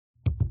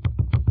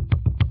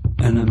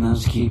And the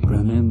mouse keep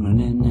running,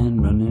 running,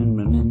 and running,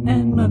 running,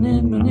 and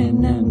running,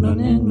 running, and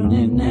running,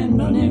 running, and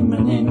running,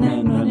 running,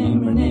 and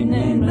running, running,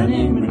 and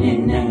running,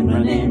 running, and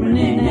running,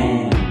 running,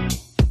 and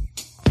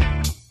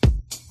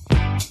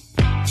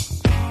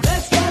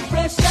let's get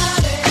fresh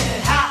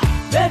started,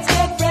 ha! Let's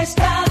get fresh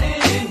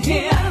started in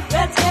here.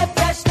 Let's get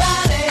fresh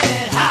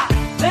started,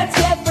 ha! Let's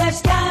get fresh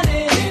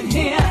started in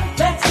here.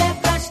 Let's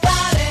get fresh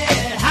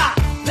started, ha!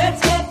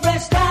 Let's get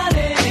fresh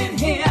started in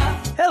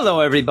here. Hello,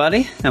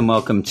 everybody, and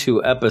welcome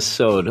to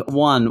episode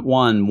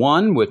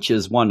 111, which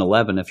is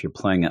 111 if you're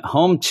playing at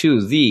home,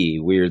 to the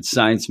Weird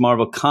Science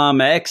Marvel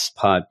Comics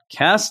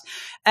podcast.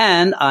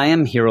 And I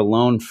am here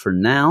alone for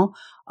now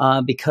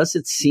because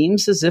it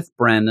seems as if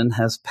Brandon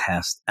has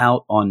passed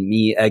out on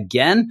me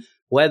again.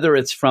 Whether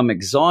it's from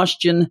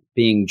exhaustion,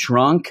 being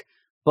drunk,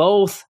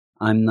 both,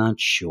 I'm not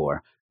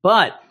sure.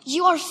 But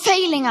you are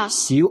failing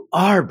us. You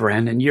are,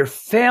 Brandon. You're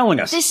failing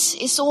us. This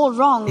is all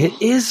wrong.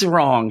 It is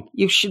wrong.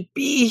 You should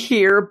be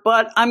here,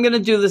 but I'm going to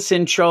do this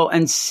intro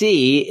and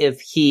see if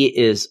he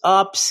is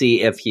up,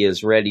 see if he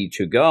is ready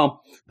to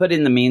go. But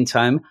in the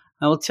meantime,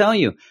 I will tell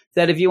you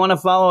that if you want to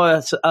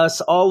follow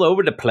us all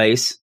over the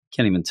place,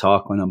 can't even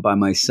talk when I'm by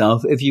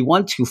myself. If you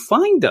want to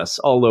find us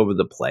all over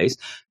the place,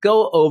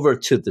 go over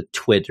to the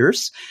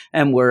Twitters,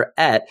 and we're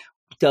at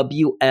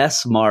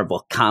WS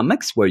Marvel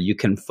Comics, where you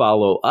can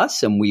follow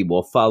us and we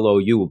will follow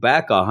you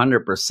back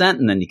 100%.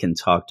 And then you can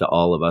talk to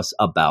all of us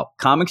about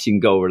comics. You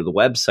can go over to the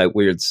website,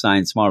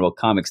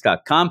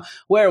 WeirdScienceMarvelComics.com,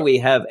 where we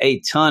have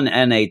a ton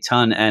and a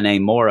ton and a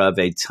more of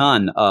a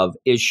ton of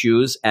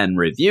issues and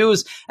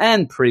reviews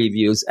and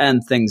previews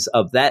and things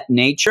of that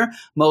nature.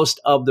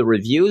 Most of the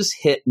reviews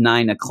hit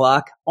 9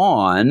 o'clock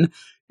on,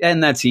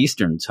 and that's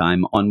Eastern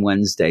time, on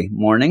Wednesday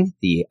morning,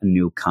 the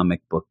new comic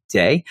book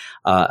day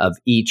of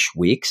each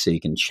week. So you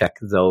can check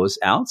those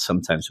out.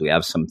 Sometimes we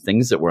have some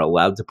things that we're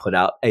allowed to put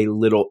out a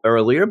little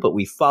earlier, but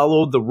we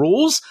follow the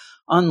rules,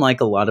 unlike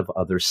a lot of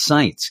other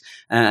sites.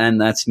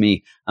 And that's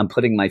me. I'm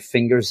putting my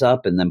fingers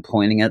up and then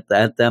pointing at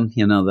them,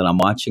 you know, that I'm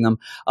watching them.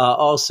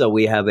 Also,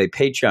 we have a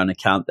Patreon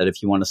account that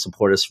if you want to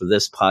support us for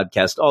this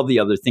podcast, all the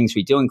other things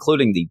we do,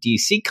 including the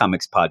DC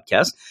Comics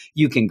podcast,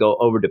 you can go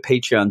over to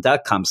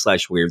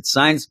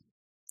patreon.com/weirdscience,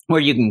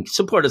 where you can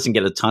support us and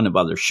get a ton of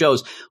other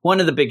shows. One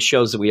of the big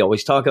shows that we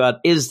always talk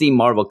about is the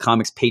Marvel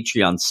Comics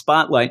Patreon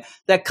Spotlight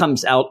that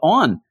comes out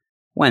on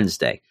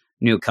Wednesday.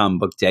 New comic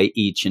book day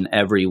each and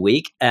every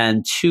week.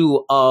 And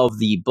two of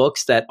the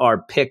books that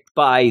are picked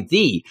by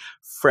the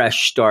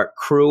Fresh Start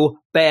crew,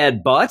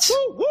 Bad Butts.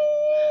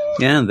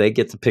 Yeah, they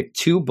get to pick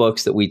two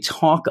books that we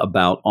talk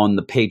about on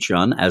the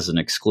Patreon as an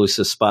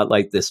exclusive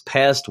spotlight this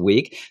past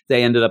week.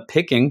 They ended up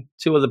picking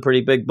two of the pretty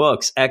big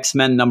books,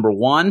 X-Men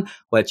 #1,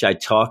 which I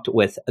talked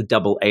with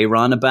Double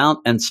Aaron about,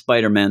 and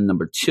Spider-Man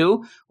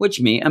 #2, which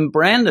me and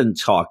Brandon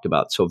talked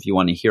about. So if you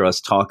want to hear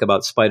us talk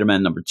about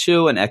Spider-Man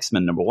 #2 and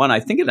X-Men #1, I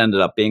think it ended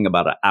up being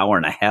about an hour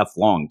and a half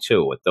long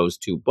too with those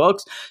two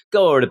books.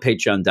 Go over to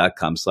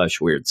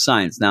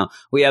patreon.com/weirdscience. Now,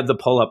 we have the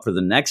poll up for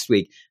the next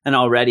week, and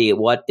already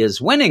what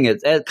is winning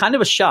is kind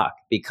of a shock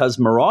because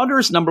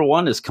Marauders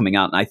 #1 is coming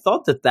out, and I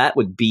thought that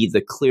would be the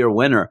clear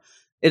winner.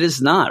 It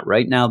is not.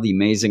 Right now, The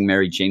Amazing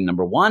Mary Jane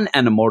 #1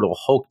 and Immortal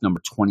Hulk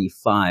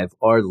 #25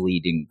 are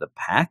leading the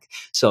pack.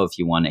 So if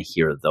you want to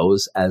hear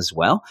those as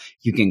well,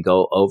 you can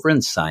go over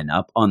and sign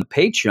up on the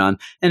Patreon.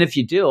 And if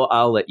you do,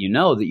 I'll let you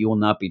know that you will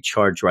not be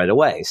charged right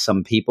away.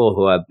 Some people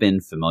who have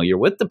been familiar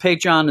with the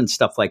Patreon and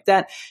stuff like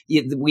that,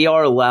 we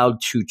are allowed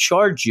to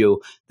charge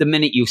you the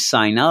minute you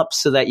sign up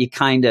so that you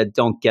kind of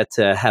don't get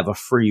to have a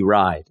free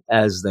ride,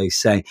 as they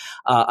say.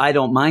 I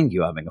don't mind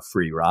you having a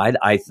free ride.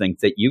 I think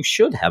that you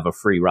should have a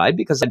free ride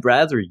because I'd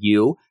rather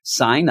you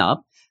sign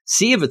up,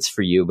 see if it's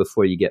for you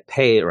before you get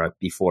paid, or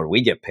before we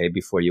get paid,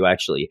 before you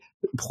actually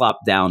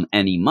plop down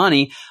any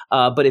money.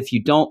 But if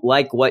you don't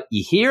like what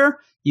you hear,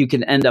 you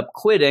can end up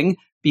quitting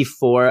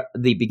before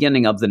the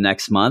beginning of the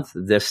next month,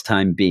 this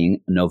time being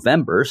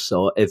November.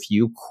 So if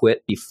you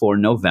quit before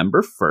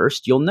November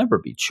 1st, you'll never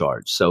be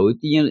charged. So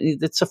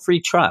it's a free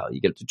trial. You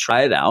get to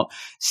try it out,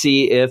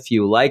 see if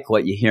you like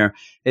what you hear.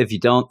 If you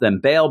don't, then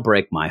bail,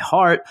 break my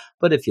heart.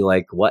 But if you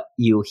like what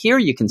you hear,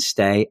 you can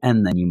stay,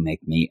 and then you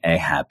make me a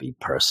happy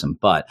person.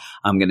 But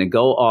I'm going to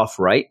go off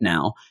right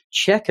now,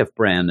 check if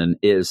Brandon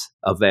is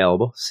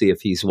available, see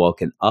if he's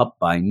woken up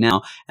by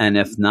now. And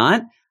if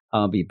not,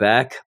 I'll be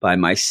back by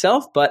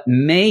myself, but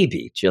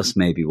maybe, just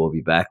maybe, we'll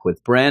be back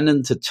with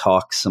Brandon to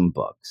talk some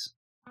books.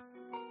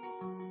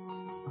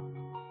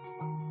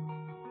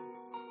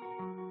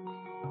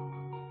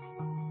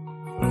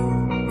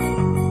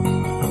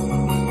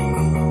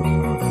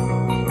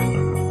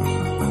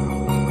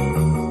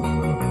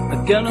 I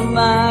got a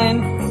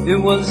line,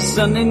 it was a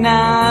Sunday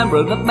night,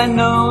 wrote up my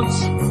notes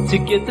to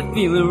get the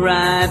feeling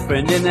right.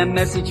 Brandon had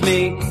messaged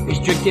me, he's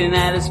drinking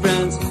at his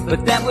friends,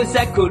 but that was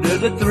at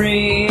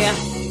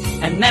 2:45.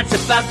 And that's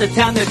about the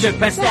time the jerk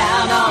passed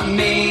out on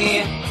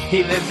me.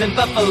 He lives in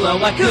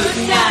Buffalo, I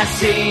could not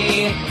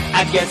see.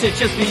 I guess it's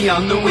just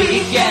beyond the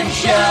weekend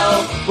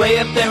show. Way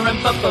up there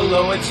in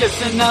Buffalo, it's just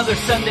another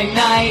Sunday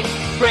night.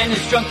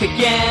 Brandon's drunk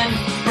again.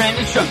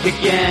 Brandon's drunk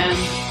again.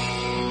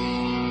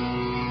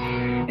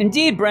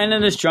 Indeed,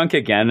 Brandon is drunk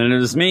again, and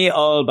it is me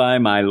all by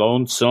my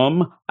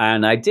lonesome.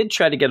 And I did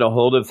try to get a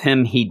hold of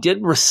him. He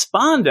did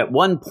respond at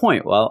one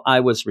point while I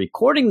was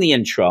recording the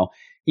intro.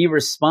 He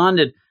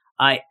responded,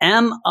 I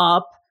am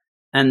up,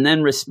 and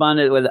then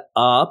responded with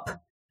up.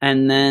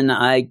 And then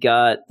I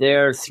got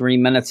there 3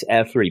 minutes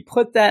after he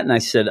put that, and I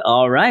said,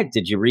 all right,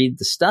 did you read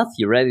the stuff?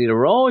 You ready to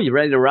roll? You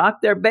ready to rock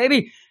there,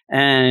 baby?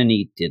 And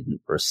he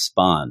didn't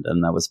respond.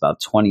 And that was about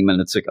 20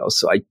 minutes ago.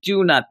 So I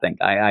do not think,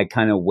 I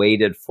kind of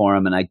waited for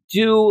him. And I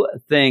do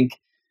think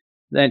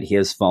that he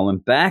has fallen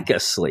back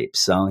asleep.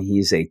 So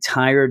he's a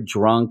tired,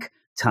 drunk,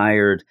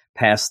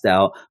 passed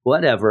out,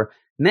 whatever.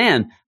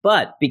 Man,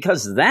 but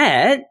because of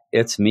that,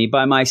 it's me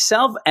by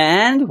myself.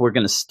 And we're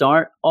going to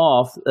start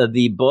off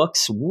the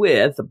books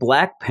with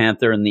Black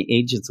Panther and the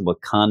Agents of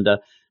Wakanda,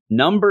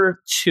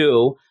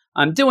 #2.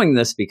 I'm doing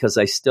this because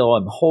I still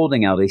am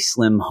holding out a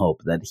slim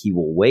hope that he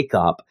will wake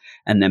up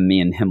and then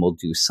me and him will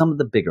do some of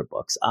the bigger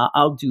books.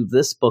 I'll do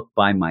this book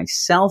by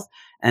myself.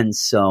 And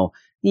so,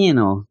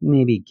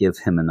 maybe give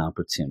him an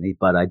opportunity,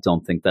 but I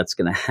don't think that's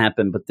going to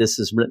happen. But this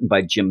is written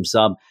by Jim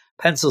Zub,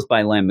 pencils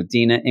by Lan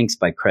Medina, inks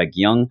by Craig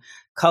Young,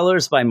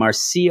 colors by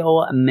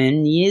Marcio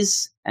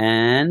Menyz,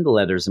 and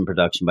letters and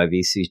production by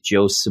VC's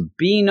Joe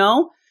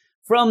Sabino.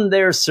 From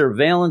their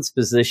surveillance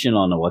position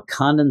on a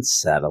Wakandan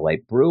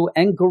satellite, Brew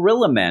and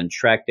Gorilla Man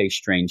tracked a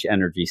strange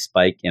energy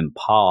spike in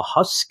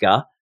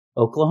Pawhuska,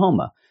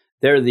 Oklahoma.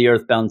 There, the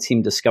Earthbound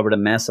team discovered a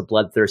massive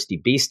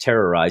bloodthirsty beast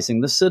terrorizing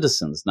the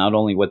citizens, not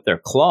only with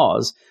their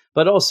claws,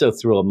 but also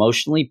through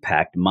emotionally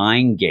packed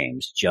mind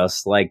games,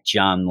 just like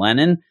John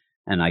Lennon,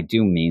 and I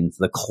do mean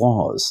the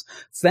claws.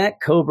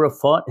 Fat Cobra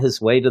fought his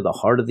way to the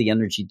heart of the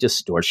energy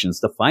distortions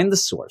to find the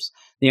source,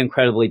 the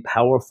incredibly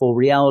powerful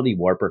reality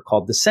warper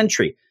called the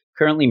Sentry,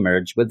 currently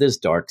merged with his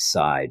dark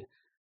side,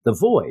 the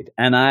Void.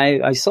 And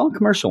I saw a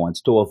commercial once,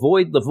 to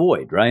avoid the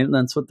void, right?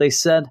 That's what they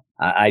said.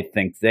 I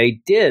think they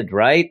did,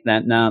 right?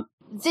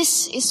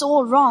 This is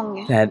all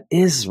wrong. That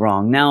is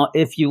wrong. Now,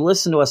 if you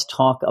listen to us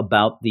talk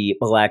about the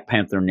Black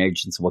Panther and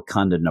Agents of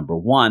Wakanda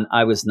 #1,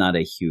 I was not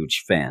a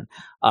huge fan.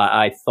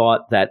 I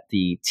thought that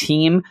the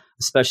team,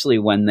 especially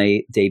when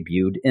they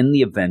debuted in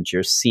the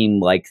Avengers,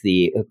 seemed like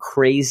the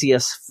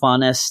craziest,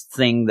 funnest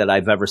thing that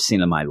I've ever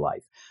seen in my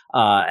life.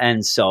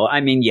 And so,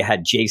 you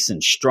had Jason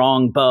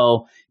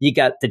Strongbow, you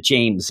got the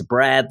James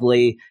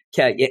Bradley,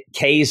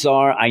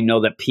 Kazar. I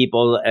know that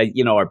people,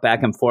 are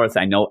back and forth.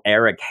 I know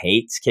Eric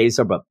hates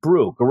Kazar, but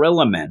Brew,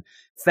 Gorilla Man,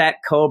 Fat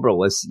Cobra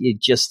was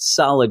just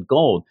solid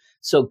gold.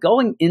 So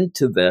going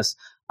into this,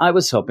 I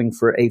was hoping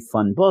for a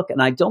fun book, and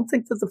I don't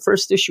think that the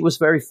first issue was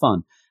very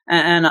fun.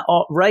 And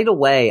right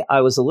away,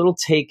 I was a little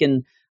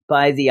taken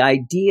by the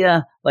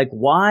idea, like,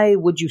 why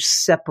would you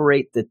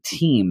separate the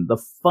team?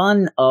 The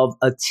fun of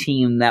a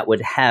team that would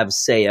have,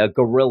 say, a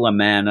Gorilla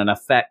Man and a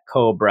Fat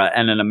Cobra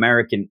and an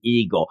American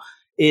Eagle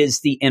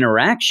is the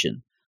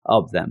interaction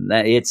of them.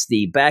 That it's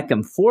the back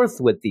and forth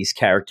with these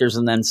characters,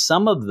 and then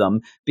some of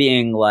them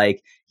being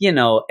like,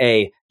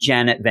 a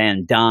Janet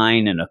Van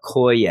Dyne and a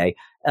Okoye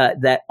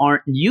that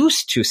aren't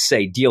used to,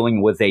 say,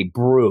 dealing with a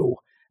Brew.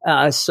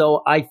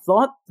 So I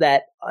thought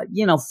that,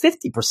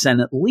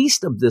 50% at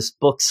least of this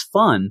book's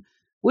fun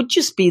would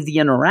just be the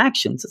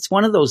interactions. It's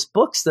one of those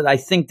books that I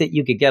think that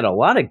you could get a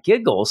lot of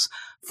giggles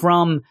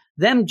from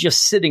them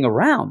just sitting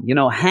around,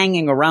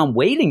 hanging around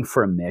waiting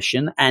for a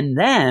mission, and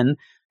then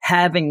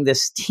having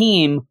this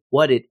team,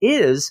 what it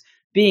is,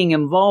 being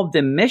involved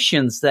in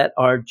missions that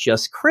are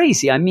just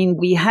crazy.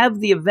 We have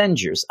the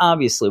Avengers,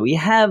 obviously. We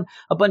have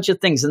a bunch of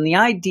things. And the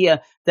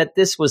idea that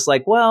this was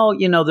like, well,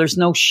 there's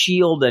no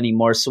SHIELD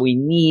anymore, so we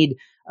need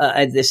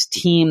this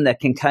team that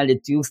can kind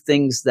of do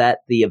things that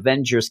the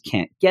Avengers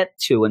can't get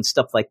to and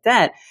stuff like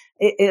that.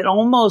 It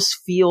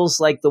almost feels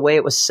like the way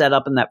it was set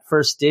up in that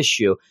first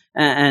issue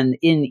and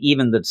in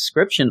even the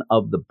description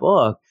of the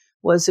book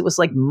it was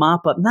like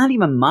not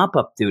even mop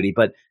up duty,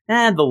 but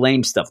the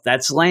lame stuff.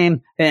 That's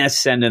lame.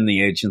 Send in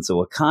the Agents of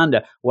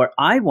Wakanda, where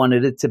I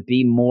wanted it to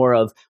be more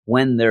of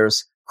when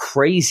there's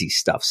crazy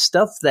stuff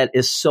that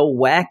is so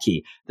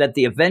wacky that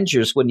the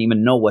Avengers wouldn't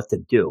even know what to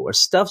do, or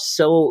stuff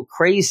so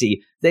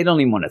crazy they don't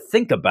even want to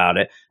think about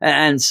it.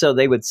 And so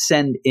they would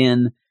send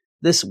in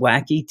this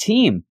wacky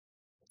team.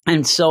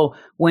 And so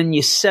when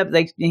Jim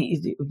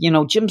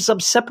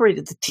Zub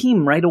separated the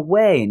team right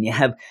away, and you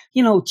have,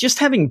 just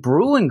having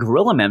Brew and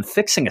Gorilla Man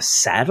fixing a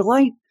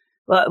satellite.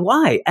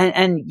 Why?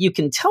 And you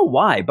can tell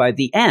why by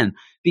the end,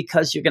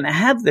 because you're going to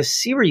have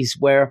this series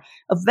where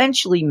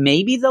eventually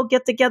maybe they'll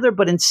get together,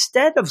 but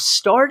instead of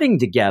starting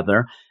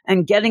together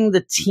and getting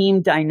the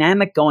team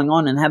dynamic going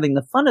on and having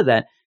the fun of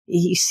that,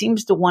 he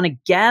seems to want to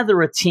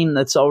gather a team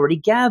that's already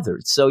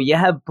gathered. So you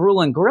have Brew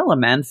and Gorilla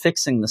Man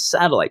fixing the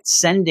satellite,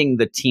 sending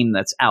the team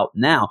that's out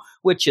now,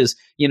 which is,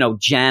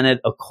 Janet,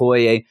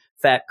 Okoye,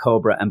 Fat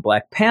Cobra, and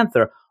Black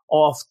Panther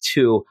off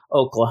to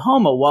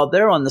Oklahoma while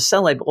they're on the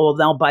satellite. Well,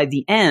 now by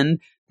the end,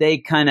 they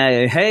kind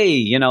of, hey,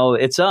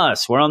 it's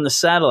us. We're on the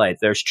satellite.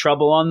 There's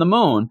trouble on the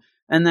moon.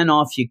 and then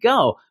off you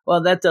go.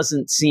 Well, that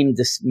doesn't seem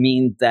to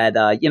mean that,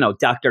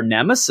 Dr.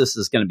 Nemesis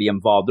is going to be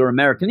involved or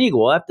American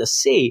Eagle. We'll have to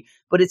see.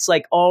 But it's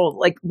like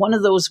one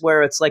of those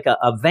where it's like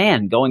a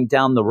van going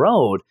down the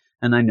road.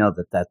 And I know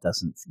that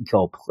doesn't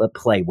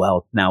play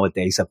well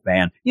nowadays, a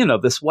van.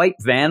 This white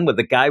van with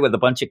a guy with a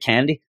bunch of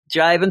candy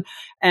driving.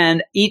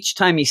 And each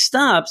time he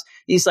stops,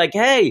 he's like,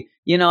 hey,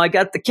 I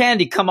got the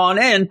candy, come on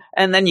in.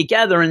 And then you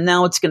gather, and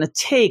now it's going to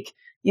take,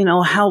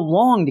 how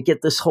long to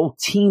get this whole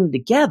team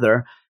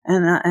together.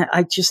 And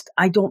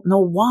I don't know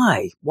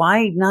why.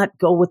 Why not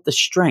go with the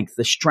strength?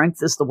 The strength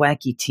is the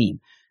wacky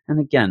team.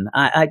 And again,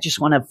 I just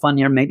want to have fun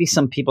here. Maybe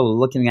some people are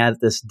looking at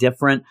this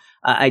different.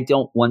 I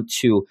don't want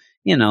to,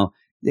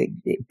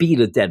 beat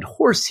a dead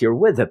horse here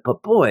with it.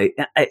 But boy,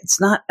 it's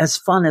not as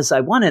fun as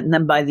I wanted. And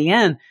then by the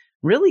end,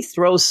 really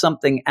throws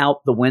something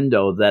out the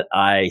window that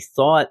I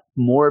thought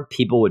more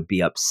people would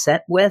be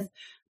upset with.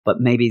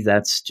 But maybe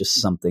that's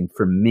just something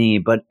for me.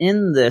 But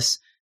in this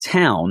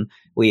town,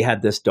 we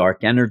had this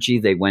dark energy.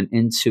 They went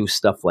into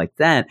stuff like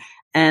that.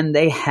 And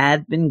they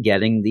had been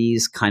getting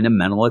these kind of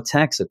mental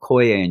attacks,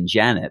 Okoye and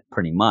Janet,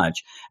 pretty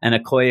much. And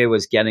Okoye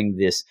was getting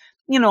this,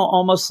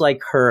 almost like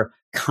her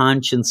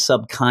conscience,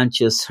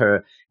 subconscious,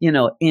 her,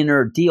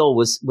 inner deal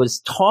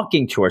was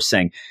talking to her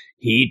saying,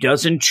 he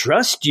doesn't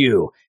trust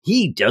you.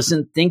 He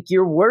doesn't think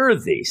you're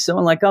worthy. So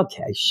I'm like,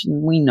 okay,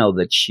 we know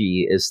that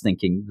she is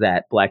thinking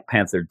that Black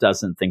Panther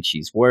doesn't think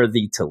she's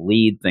worthy to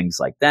lead, things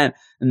like that.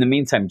 In the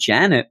meantime,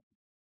 Janet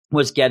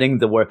was getting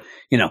the word,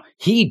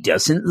 he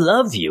doesn't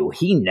love you.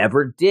 He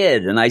never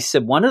did. And I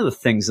said, one of the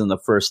things in the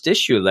first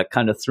issue that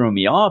kind of threw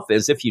me off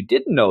is if you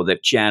didn't know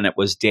that Janet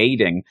was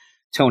dating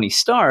Tony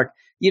Stark,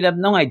 you'd have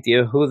no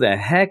idea who the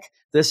heck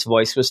this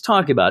voice was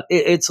talking about.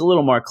 It's a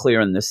little more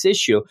clear in this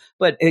issue,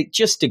 but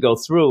just to go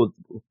through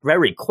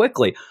very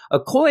quickly,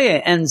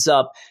 Okoye ends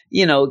up,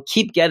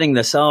 keep getting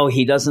this, oh,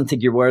 he doesn't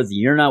think you're worthy,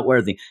 you're not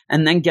worthy,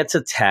 and then gets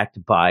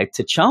attacked by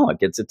T'Challa,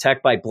 gets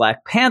attacked by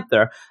Black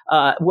Panther,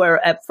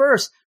 where at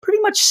first pretty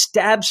much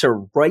stabs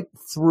her right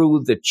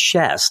through the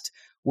chest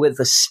with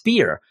a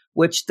spear,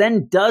 which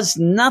then does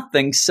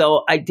nothing.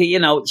 So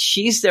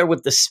she's there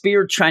with the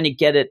spear trying to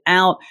get it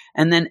out,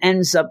 and then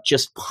ends up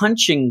just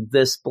punching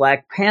this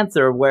Black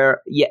Panther,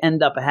 where you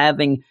end up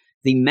having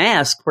the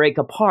mask break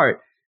apart.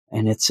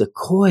 And it's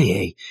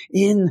Okoye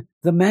in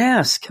the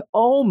mask.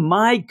 Oh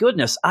my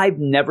goodness. I've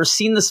never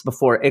seen this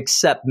before,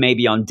 except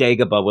maybe on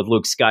Dagobah with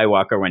Luke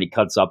Skywalker when he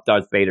cuts off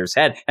Darth Vader's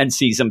head and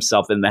sees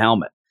himself in the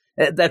helmet.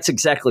 That's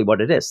exactly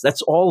what it is.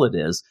 That's all it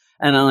is.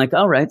 And I'm like,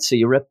 all right, so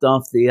you ripped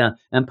off the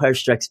Empire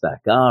Strikes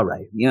Back. All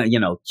right.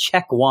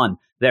 Check one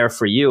there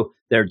for you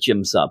there,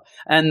 Jim Zub.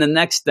 And the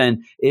next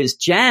then is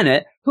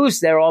Janet, who's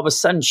there all of a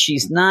sudden.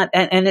 She's not.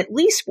 And at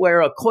least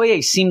where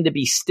Okoye seemed to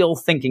be still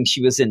thinking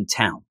she was in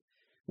town,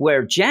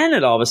 where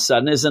Janet all of a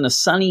sudden is in a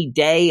sunny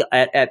day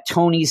at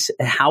Tony's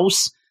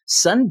house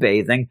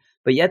sunbathing,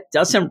 but yet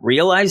doesn't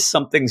realize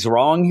something's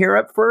wrong here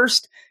at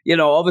first.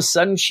 All of a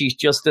sudden she's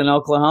just in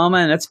Oklahoma,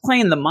 and it's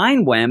playing the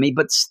mind whammy,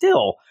 but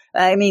still,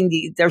 I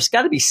mean, there's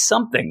got to be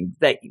something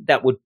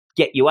that would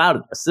get you out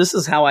of this. This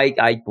is how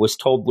I was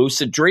told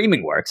lucid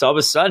dreaming works. All of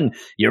a sudden,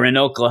 you're in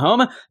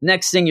Oklahoma.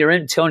 Next thing, you're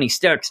in Tony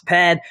Stark's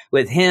pad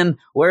with him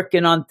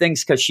working on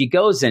things, because she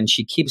goes in.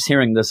 She keeps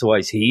hearing this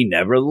voice, he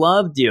never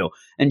loved you.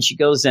 And she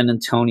goes in,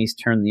 and Tony's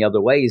turned the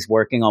other way. He's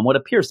working on what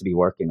appears to be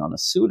working on a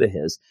suit of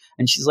his.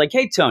 And she's like,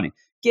 hey, Tony,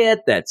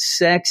 get that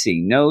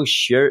sexy no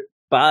shirt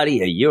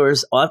body of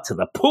yours off to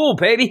the pool,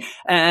 baby.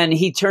 And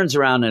he turns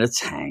around, and it's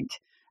Hank.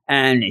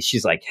 And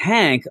she's like,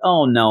 Hank?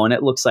 Oh, no. And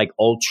it looks like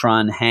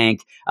Ultron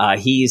Hank.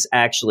 He's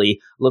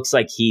actually looks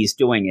like he's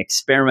doing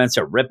experiments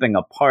or ripping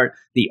apart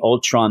the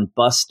Ultron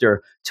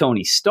Buster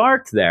Tony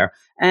Stark there.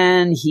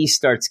 And he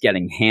starts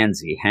getting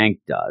handsy. Hank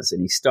does.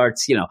 And he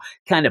starts,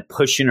 kind of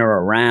pushing her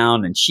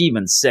around. And she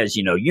even says,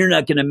 you're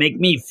not going to make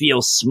me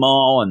feel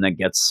small. And then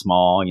gets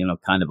small,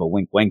 kind of a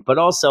wink, wink. But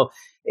also,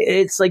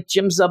 it's like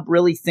Jim Zub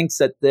really thinks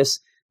that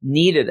this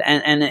needed.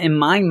 And in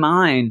my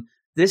mind,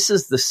 this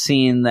is the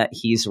scene that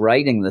he's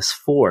writing this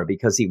for,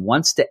 because he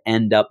wants to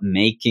end up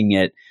making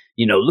it,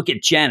 look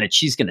at Janet.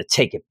 She's going to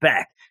take it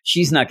back.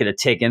 She's not going to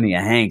take any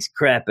of Hank's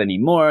crap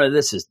anymore.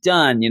 This is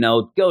done,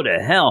 go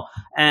to hell.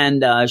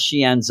 And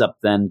she ends up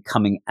then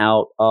coming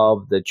out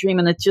of the dream.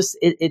 And it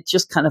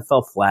just kind of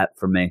fell flat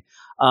for me.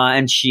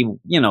 And she,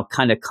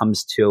 kind of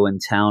comes to in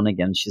town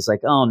again. She's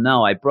like, oh,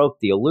 no, I broke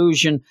the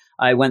illusion.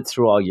 I went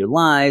through all your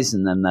lies.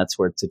 And then that's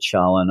where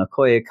T'Challa and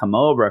Okoye come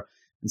over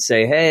and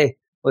say, hey,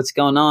 what's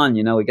going on?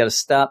 We got to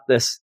stop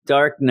this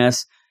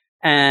darkness.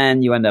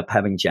 And you end up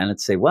having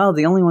Janet say, well,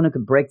 the only one who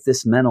could break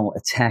this mental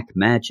attack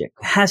magic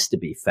has to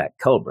be Fat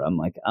Cobra. I'm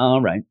like, all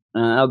right,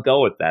 I'll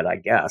go with that, I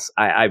guess.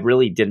 I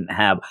really didn't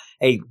have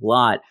a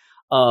lot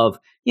of,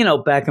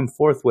 back and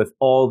forth with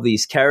all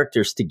these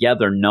characters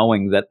together,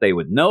 knowing that they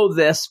would know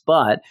this,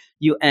 but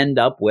you end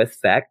up with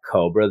Fat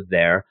Cobra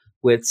there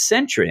with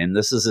Sentry. And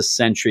this is a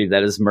Sentry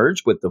that is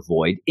merged with the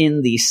Void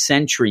in the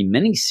Sentry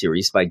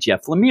miniseries by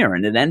Jeff Lemire.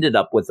 And it ended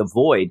up with the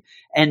Void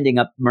ending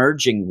up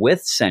merging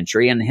with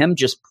Sentry, and him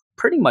just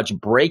pretty much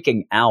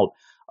breaking out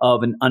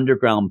of an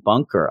underground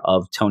bunker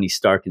of Tony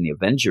Stark and the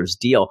Avengers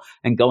deal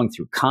and going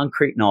through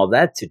concrete and all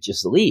that to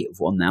just leave.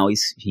 Well, now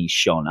he's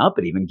shown up.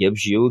 It even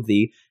gives you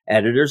the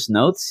editor's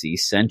notes, see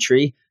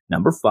Sentry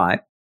number 5.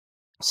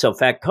 So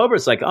Fat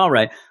Cobra's like, all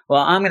right,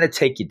 well, I'm going to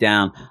take you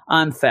down.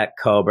 I'm Fat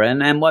Cobra.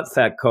 And what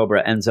Fat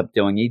Cobra ends up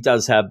doing, he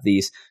does have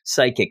these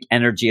psychic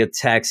energy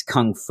attacks,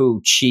 kung fu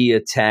chi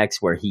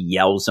attacks, where he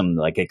yells them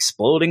like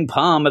exploding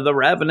palm of the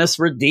ravenous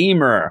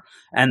redeemer.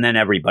 And then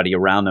everybody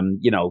around him,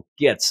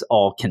 gets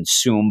all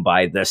consumed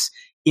by this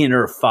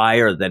inner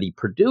fire that he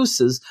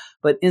produces.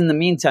 But in the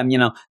meantime,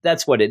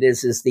 that's what it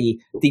is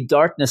the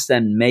darkness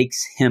then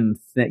makes him,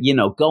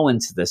 go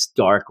into this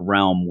dark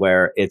realm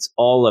where it's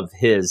all of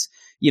his,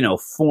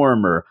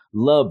 former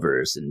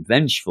lovers and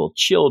vengeful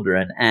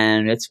children.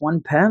 And it's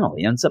one panel.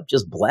 He ends up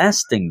just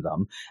blasting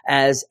them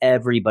as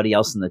everybody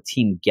else in the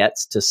team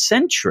gets to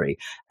Sentry.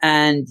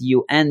 And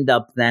you end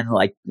up then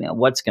like,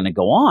 what's going to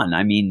go on?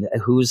 I mean,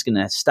 who's going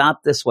to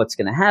stop this? What's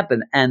going to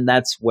happen? And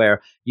that's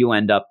where you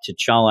end up.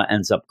 T'Challa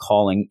ends up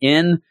calling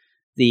in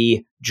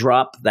the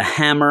drop the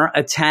hammer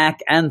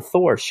attack, and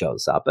Thor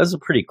shows up as a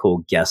pretty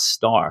cool guest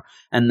star.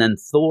 And then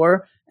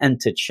Thor and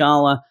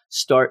T'Challa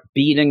start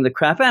beating the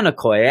crap, and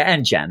Okoye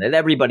and Janet.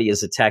 Everybody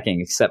is attacking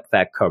except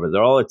Fat Cobra.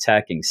 They're all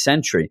attacking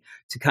Sentry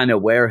to kind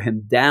of wear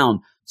him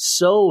down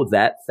so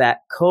that Fat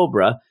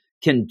Cobra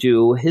can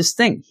do his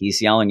thing.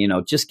 He's yelling,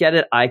 just get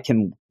it. I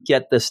can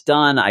get this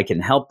done. I can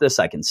help this.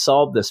 I can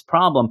solve this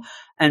problem.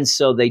 And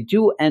so they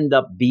do end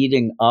up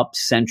beating up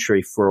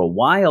Sentry for a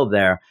while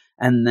there.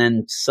 And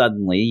then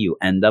suddenly you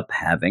end up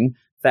having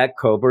Fat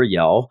Cobra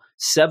yell,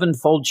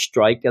 sevenfold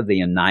strike of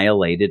the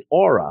annihilated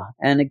aura.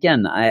 And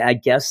again, I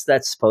guess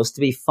that's supposed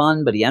to be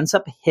fun, but he ends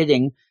up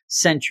hitting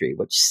Sentry,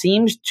 which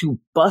seems to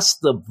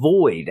bust the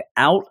void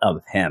out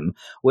of him,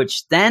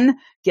 which then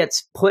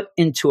gets put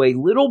into a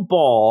little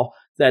ball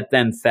that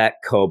then Fat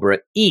Cobra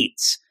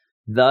eats,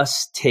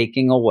 thus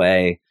taking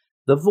away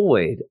the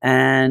void.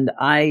 And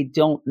I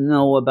don't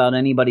know about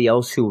anybody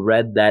else who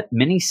read that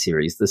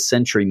miniseries, the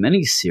Sentry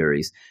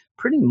miniseries.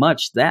 Pretty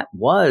much that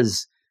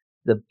was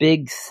the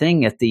big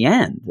thing at the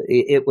end.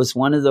 It was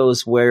one of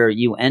those where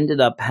you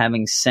ended up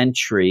having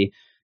Sentry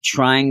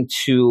trying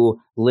to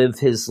live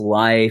his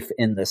life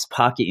in this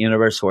pocket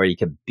universe where he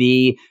could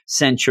be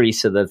Sentry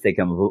so that they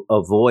can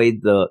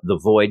avoid the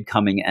void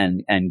coming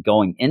and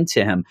going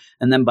into him.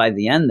 And then by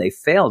the end, they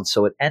failed.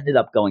 So it ended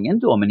up going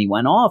into him and he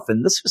went off.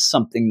 And this was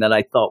something that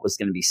I thought was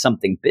going to be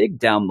something big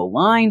down the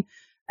line.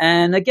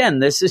 And again,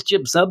 this is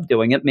Jib Zub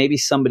doing it. Maybe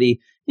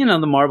somebody,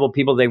 the Marvel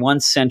people, they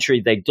want Sentry.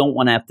 They don't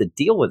want to have to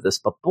deal with this.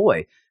 But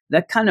boy,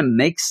 that kind of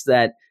makes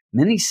that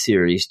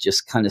miniseries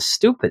just kind of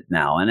stupid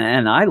now.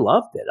 And I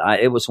loved it.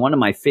 It was one of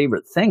my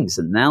favorite things.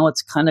 And now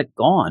it's kind of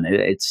gone.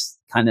 It's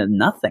kind of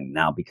nothing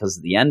now because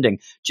of the ending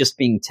just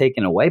being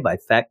taken away by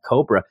Fat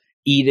Cobra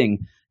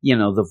eating,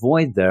 the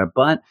void there.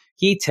 But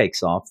he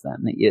takes off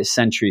then.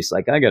 Sentry's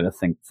like, I got to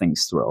think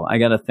things through. I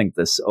got to think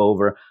this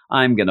over.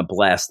 I'm going to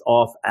blast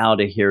off out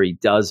of here. He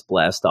does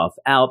blast off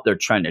out. They're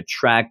trying to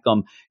track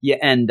him. You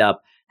end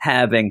up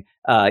having,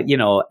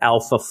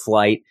 Alpha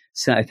Flight.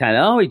 So I kind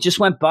of, he just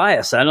went by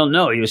us. I don't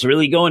know. He was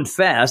really going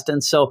fast.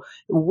 And so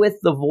with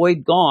the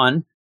void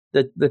gone,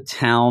 the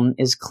town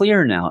is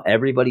clear now.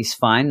 Everybody's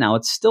fine. Now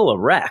it's still a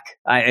wreck.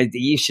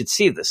 You should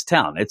see this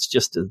town. It's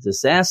just a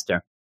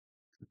disaster.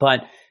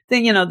 But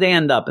then, they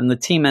end up and the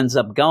team ends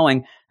up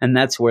going. And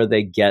that's where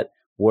they get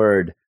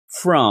word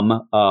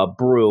from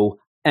Brew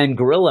and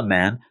Gorilla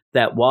Man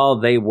that while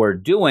they were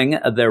doing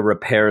their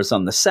repairs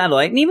on the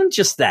satellite, and even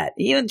just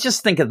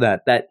think of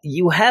that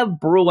you have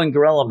Brew and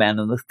Gorilla Man,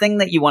 and the thing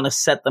that you want to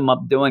set them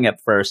up doing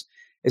at first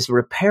is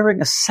repairing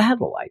a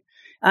satellite.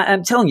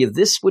 I'm telling you,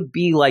 this would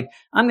be like,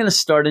 I'm going to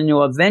start a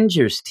new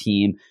Avengers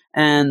team,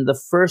 and the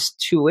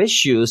first 2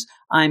 issues,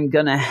 I'm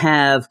going to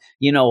have,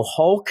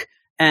 Hulk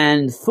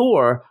and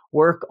Thor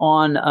work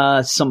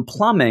on some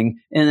plumbing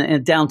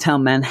in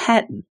downtown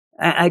Manhattan.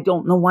 I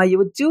don't know why you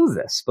would do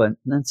this, but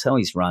that's how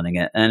he's running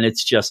it. And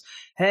it's just,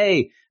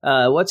 hey,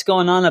 what's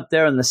going on up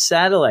there in the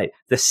satellite?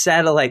 The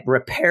satellite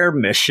repair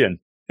mission,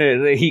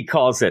 he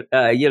calls it,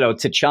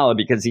 T'Challa,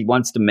 because he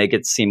wants to make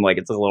it seem like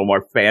it's a little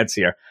more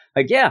fancier.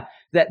 Like, yeah,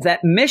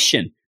 that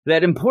mission,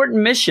 that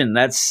important mission,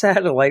 that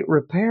satellite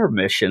repair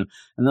mission.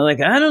 And they're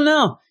like, I don't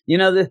know,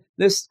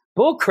 this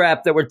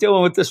bullcrap that we're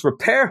doing with this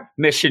repair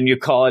mission, you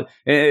call it,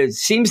 it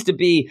seems to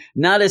be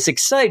not as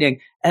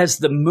exciting as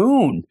the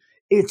moon.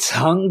 It's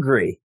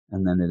hungry.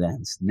 And then it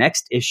ends.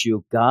 Next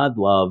issue, God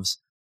loves,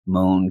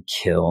 Moon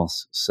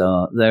kills.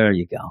 So there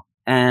you go.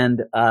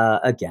 And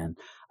again,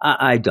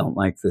 I don't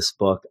like this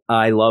book.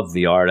 I love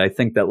the art. I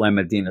think that Len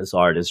Medina's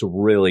art is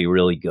really,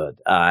 really good.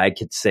 I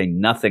could say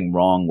nothing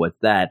wrong with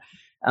that.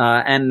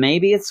 And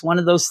maybe it's one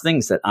of those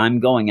things that I'm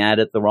going at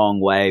it the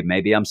wrong way.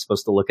 Maybe I'm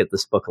supposed to look at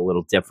this book a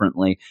little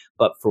differently.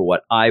 But for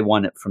what I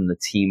wanted from the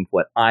team,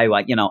 what I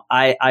want,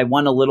 I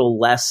want a little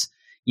less,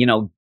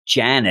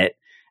 Janet.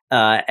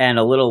 And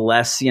a little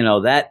less,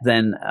 that,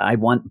 then I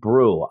want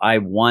Brew. I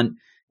want,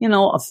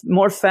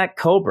 more Fat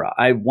Cobra.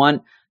 I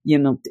want,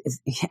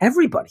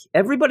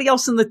 everybody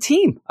else in the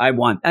team. I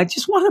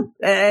just want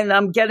to, and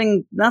I'm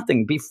getting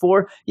nothing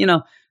before,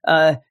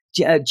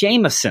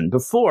 Jameson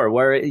before,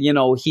 where,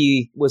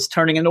 he was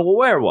turning into a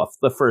werewolf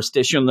the first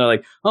issue, and they're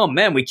like, oh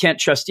man, we can't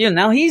trust you. And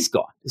now he's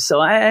gone.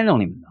 So I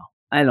don't even know.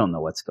 I don't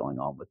know what's going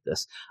on with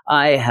this.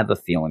 I have a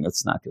feeling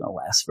it's not going to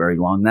last very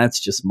long. That's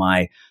just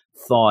my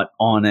thought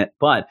on it.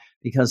 But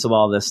because of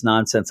all this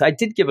nonsense, I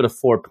did give it a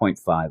 4.5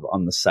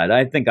 on the site.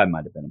 I think I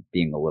might have been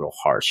being a little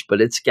harsh,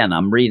 but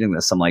I'm reading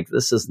this. I'm like,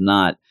 this is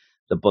not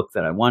the book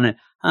that I wanted.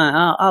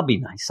 I'll be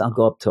nice. I'll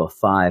go up to a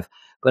 5.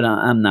 But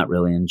I'm not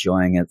really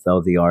enjoying it,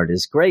 though the art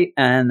is great.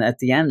 And at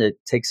the end,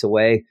 it takes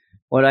away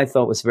what I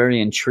thought was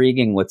very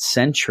intriguing with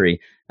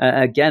Sentry.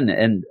 Again,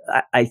 and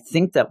I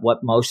think that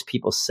what most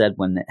people said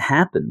when it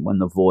happened, when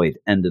the Void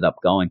ended up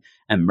going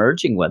and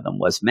merging with them,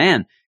 was,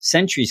 man,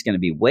 Sentry's going to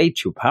be way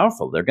too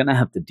powerful. They're going to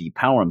have to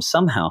depower him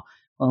somehow.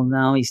 Well,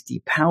 now he's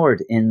depowered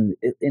in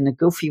a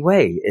goofy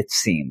way, it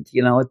seemed.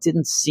 It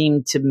didn't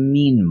seem to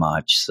mean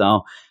much.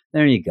 So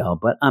there you go.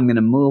 But I'm going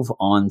to move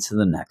on to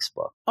the next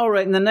book. All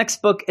right. And the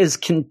next book is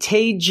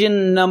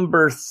Contagion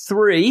number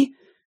 3.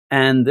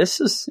 And this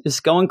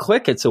is going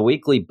quick. It's a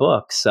weekly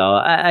book. So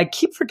I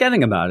keep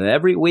forgetting about it.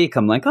 Every week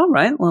I'm like, all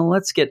right, well,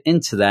 let's get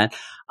into that.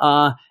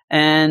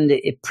 And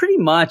it pretty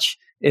much,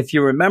 if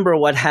you remember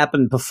what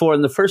happened before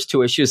in the first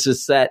 2 issues,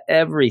 is that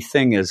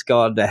everything is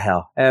gone to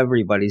hell.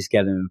 Everybody's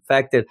getting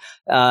infected.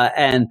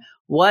 And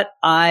what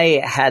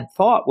I had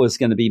thought was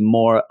going to be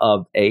more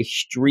of a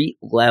street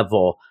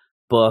level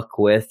book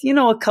with,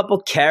 a couple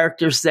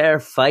characters there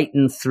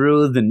fighting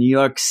through the New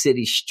York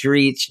City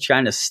streets,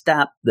 trying to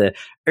stop the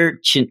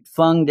urchin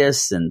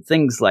fungus and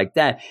things like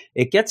that.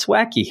 It gets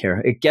wacky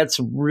here. It gets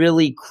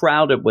really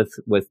crowded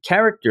with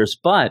characters,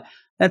 but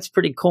that's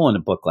pretty cool in a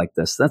book like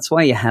this. That's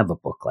why you have a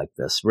book like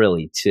this,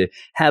 really, to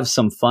have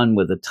some fun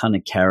with a ton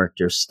of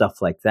characters,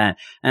 stuff like that.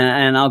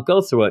 And I'll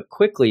go through it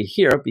quickly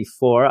here.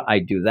 Before I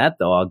do that,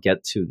 though, I'll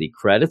get to the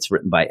credits.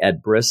 Written by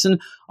Ed Brisson,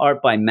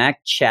 art by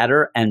Mac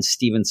Chatter and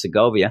Steven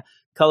Segovia,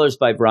 colors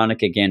by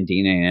Veronica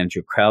Gandini and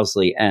Andrew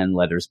Krausley, and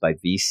letters by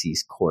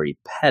VC's Corey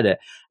Pettit.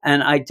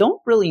 And I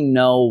don't really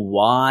know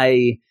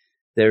why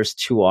there's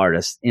 2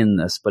 artists in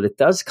this, but it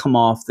does come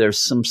off.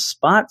 There's some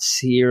spots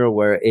here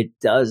where it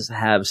does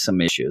have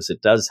some issues.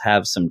 It does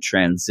have some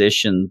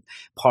transition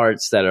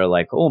parts that are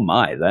like, oh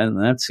my,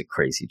 that's a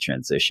crazy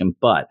transition.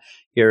 But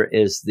here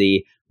is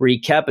the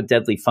recap. A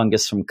deadly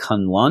fungus from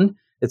Kunlun.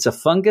 It's a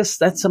fungus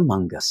that's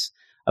among us.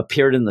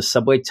 Appeared in the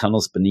subway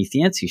tunnels beneath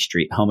Yancey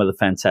Street, home of the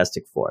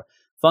Fantastic Four.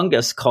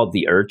 Fungus, called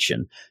the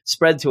Urchin,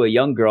 spread to a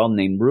young girl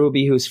named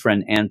Ruby, whose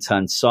friend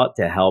Anton sought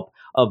the help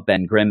of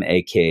Ben Grimm,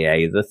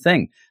 a.k.a. The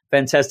Thing.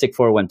 Fantastic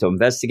Four went to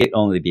investigate,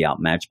 only to be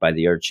outmatched by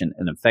the Urchin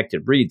and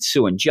infected Reed,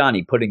 Sue, and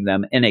Johnny, putting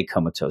them in a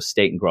comatose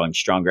state and growing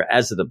stronger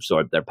as it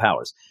absorbed their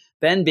powers.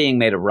 Ben, being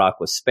made of rock,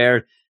 was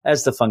spared,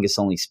 as the fungus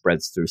only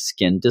spreads through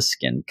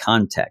skin-to-skin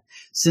contact.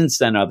 Since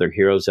then, other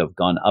heroes who have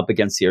gone up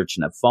against the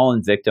Urchin have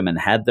fallen victim and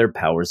had their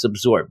powers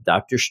absorbed.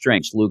 Doctor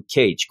Strange, Luke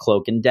Cage,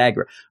 Cloak and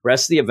Dagger.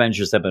 Rest of the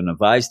Avengers have been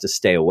advised to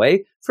stay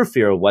away for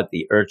fear of what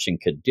the Urchin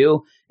could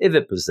do if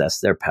it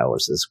possessed their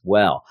powers as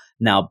well.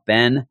 Now,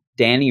 Ben,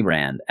 Danny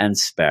Rand, and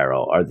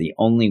Sparrow are the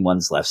only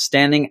ones left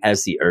standing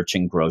as the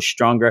Urchin grows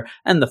stronger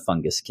and the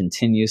fungus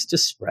continues to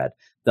spread.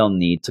 They'll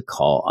need to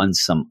call on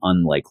some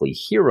unlikely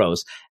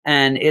heroes.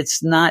 And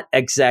it's not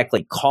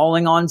exactly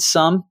calling on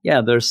some.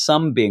 Yeah, there's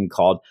some being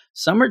called.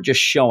 Some are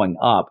just showing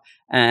up.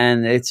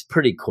 And it's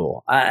pretty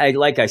cool.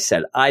 Like I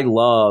said, I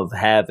love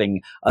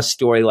having a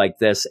story like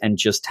this and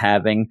just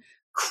having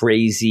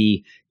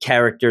crazy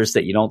characters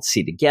that you don't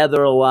see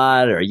together a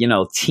lot, or,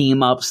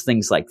 team ups,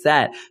 things like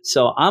that.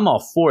 So I'm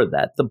all for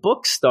that. The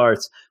book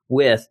starts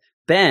with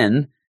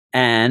Ben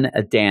and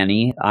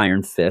Danny,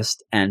 Iron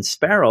Fist, and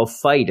Sparrow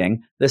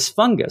fighting this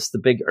fungus, the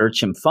big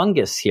urchin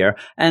fungus here.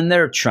 And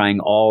they're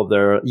trying all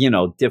their,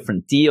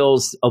 different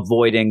deals,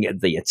 avoiding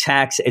the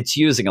attacks. It's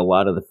using a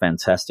lot of the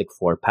Fantastic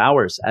Four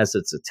powers as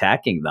it's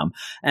attacking them.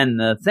 And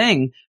the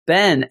thing,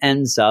 Ben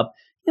ends up,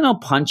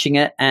 punching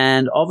it,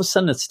 and all of a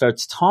sudden it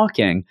starts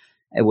talking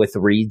with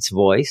Reed's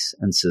voice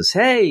and says,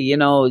 hey,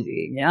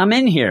 I'm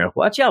in here.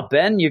 Watch out,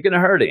 Ben. You're going to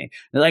hurt him.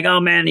 They're like,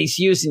 oh, man, he's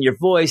using your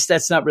voice.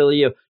 That's not really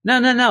you.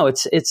 No.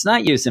 It's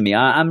not using me.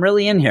 I'm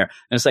really in here.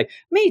 And it's like,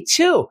 me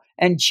too.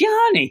 And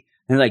Johnny.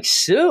 And like,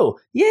 Sue,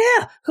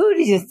 yeah, who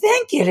do you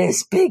think it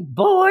is, big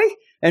boy?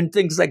 And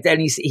things like that.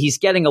 And he's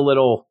getting a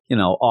little,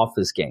 off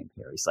his game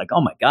here. He's like,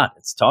 oh my God,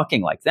 it's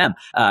talking like them.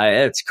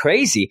 It's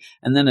crazy.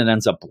 And then it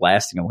ends up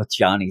blasting him with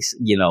Johnny's,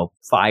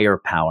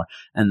 firepower.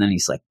 And then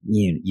he's like,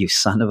 you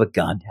son of a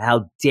gun.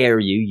 How dare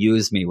you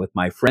use me with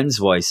my friends'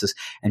 voices?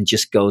 And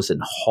just goes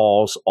and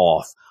hauls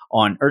off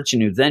on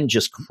Urchin, who then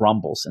just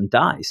crumbles and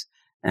dies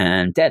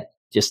and dead.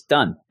 Just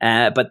done.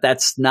 But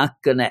that's not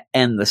going to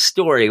end the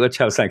story, which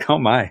I was like, oh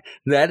my,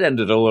 that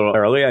ended a little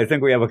early. I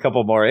think we have a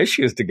couple more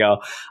issues to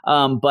go.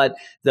 But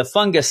the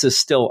fungus is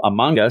still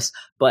among us,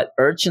 but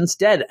Urchin's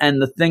dead.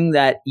 And the thing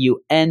that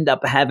you end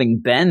up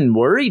having Ben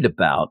worried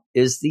about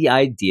is the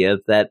idea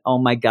that, oh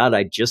my God,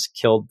 I just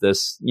killed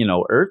this,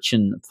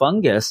 Urchin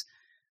fungus.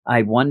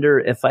 I wonder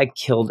if I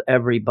killed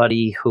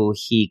everybody who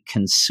he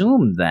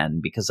consumed then,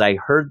 because I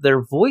heard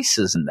their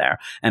voices in there.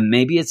 And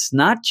maybe it's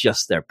not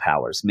just their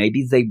powers.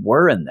 Maybe they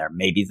were in there.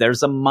 Maybe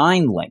there's a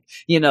mind link.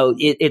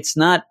 It's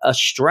not a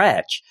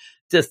stretch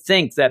to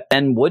think that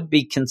Ben would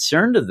be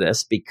concerned of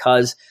this,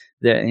 because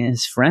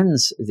his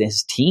friends,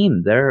 his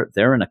team,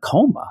 they're in a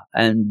coma.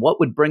 And what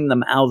would bring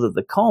them out of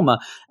the coma?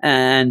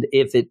 And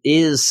if it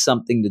is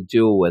something to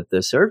do with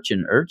this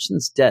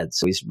Urchin's dead.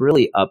 So he's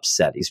really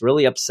upset. He's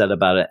really upset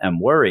about it and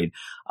worried.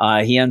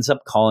 He ends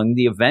up calling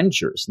the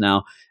Avengers.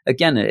 Now,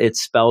 again,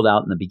 it's spelled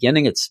out in the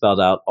beginning. It's spelled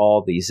out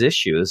all these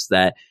issues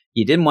that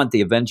you didn't want the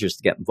Avengers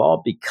to get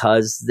involved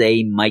because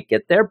they might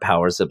get their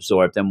powers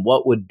absorbed. And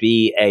what would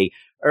be a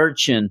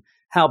Urchin,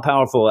 how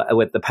powerful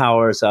with the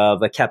powers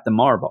of a Captain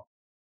Marvel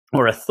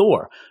or a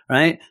Thor,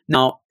 right?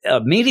 Now,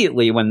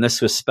 immediately when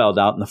this was spelled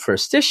out in the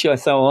first issue, I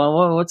thought,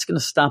 well, what's going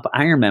to stop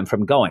Iron Man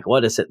from going?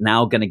 What is it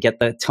now going to get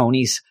the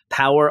Tony's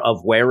power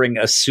of wearing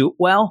a suit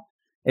well?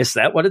 Is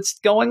that what it's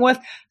going with?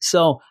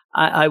 So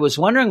I was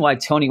wondering why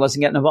Tony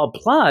wasn't getting involved.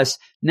 Plus,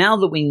 now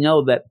that we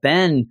know that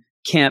Ben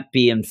can't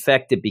be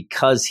infected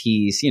because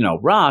he's,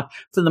 Rock,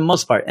 for the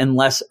most part,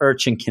 unless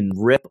Urchin can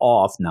rip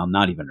off, now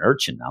not even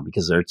Urchin now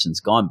because Urchin's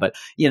gone, but,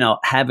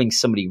 having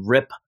somebody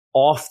rip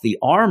off the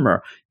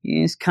armor,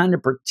 he's kind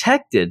of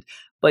protected.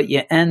 But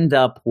you end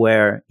up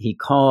where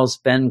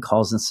Ben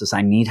calls and says,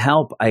 I need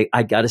help.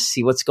 I got to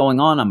see what's going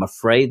on. I'm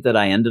afraid that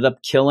I ended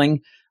up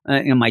killing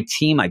my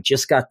team. I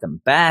just got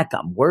them back.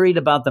 I'm worried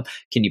about them.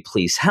 Can you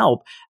please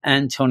help?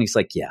 And Tony's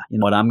like, yeah, you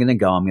know what? I'm going to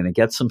go. I'm going to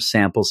get some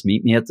samples.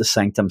 Meet me at the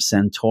Sanctum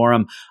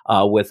Sanctorum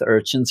with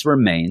Urchin's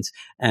remains,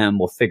 and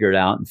we'll figure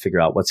out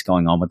what's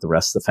going on with the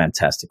rest of the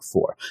Fantastic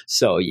Four.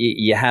 So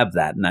you have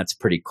that, and that's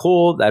pretty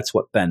cool. That's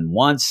what Ben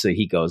wants. So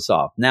he goes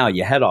off. Now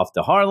you head off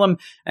to Harlem,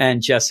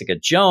 and Jessica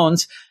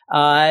Jones,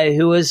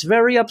 who is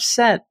very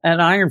upset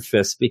at Iron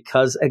Fist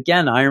because,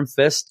 again, Iron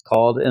Fist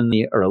called in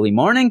the early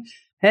morning.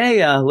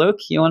 Hey, Luke,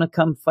 you want to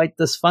come fight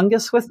this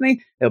fungus with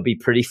me? It'll be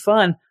pretty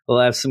fun.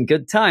 We'll have some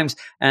good times.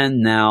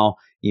 And now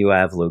you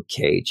have Luke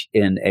Cage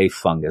in a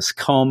fungus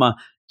coma.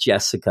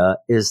 Jessica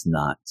is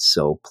not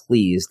so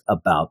pleased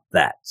about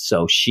that.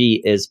 So she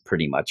is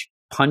pretty much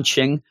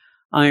punching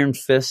Iron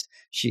Fist.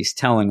 She's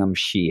telling him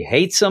she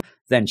hates him.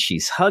 Then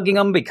she's hugging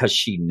him because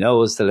she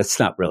knows that it's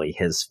not really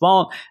his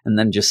fault. And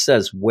then just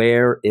says,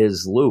 where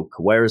is Luke?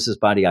 Where is his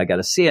body? I got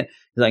to see it.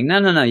 He's like,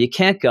 no, you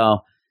can't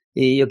go.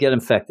 You'll get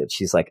infected.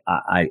 She's like,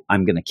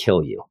 I'm going to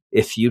kill you.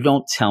 If you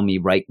don't tell me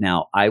right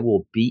now, I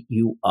will beat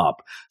you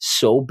up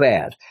so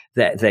bad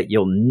that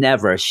you'll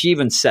never. She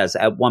even says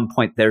at one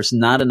point, there's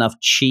not enough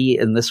chi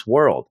in this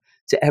world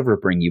to ever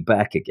bring you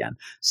back again.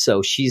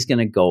 So she's going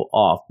to go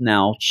off.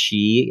 Now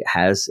she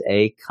has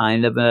a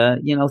kind of a,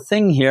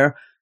 thing here.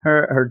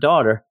 Her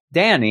daughter,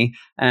 Danny,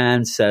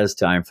 and says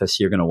to Iron Fist,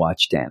 you're going to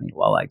watch Danny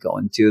while I go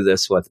and do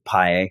this with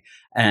Paye.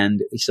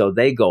 And so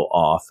they go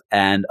off.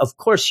 And of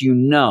course,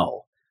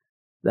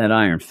 that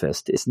Iron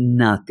Fist is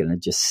not going to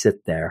just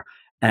sit there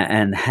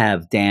and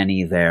have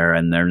Danny there,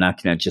 and they're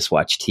not going to just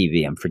watch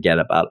TV and forget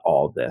about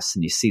all this.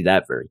 And you see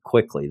that very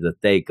quickly,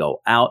 that they go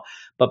out.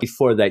 But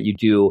before that, you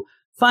do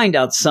find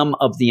out some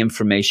of the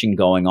information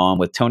going on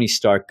with Tony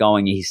Stark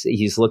going.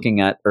 He's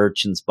looking at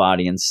Urchin's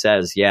body and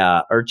says,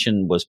 yeah,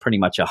 Urchin was pretty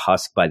much a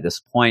husk by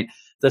this point.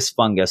 This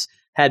fungus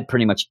had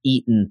pretty much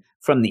eaten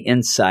from the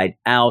inside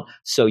out.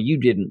 So you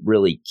didn't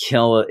really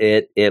kill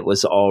it. It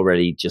was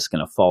already just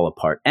going to fall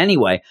apart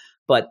anyway.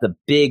 But the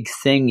big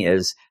thing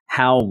is,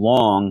 how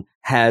long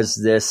has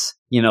this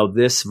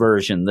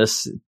version,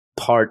 this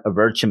part of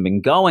Urchin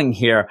been going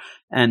here?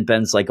 And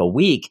Ben's like, a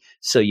week.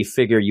 So you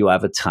figure you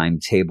have a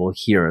timetable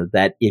here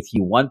that if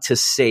you want to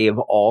save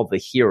all the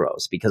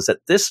heroes, because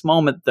at this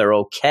moment they're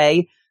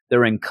okay.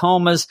 They're in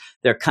comas.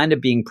 They're kind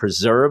of being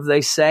preserved,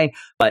 they say.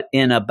 But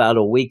in about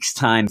a week's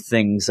time,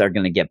 things are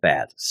going to get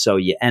bad. So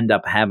you end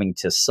up having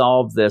to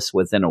solve this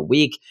within a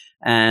week.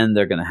 And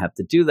they're going to have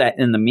to do that.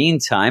 In the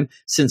meantime,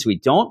 since we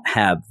don't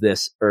have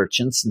this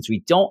Urchin, since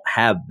we don't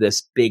have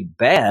this big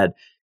bad,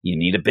 you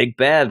need a big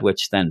bad,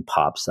 which then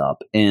pops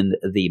up in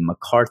the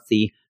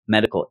McCarthy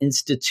Medical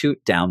Institute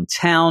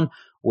downtown,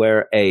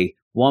 where a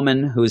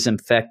woman who's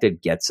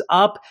infected gets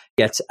up,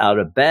 gets out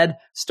of bed,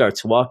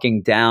 starts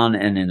walking down,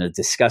 and in a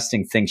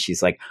disgusting thing,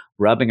 she's like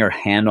rubbing her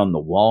hand on the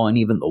wall, and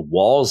even the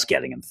wall's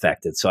getting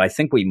infected. So I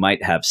think we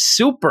might have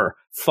super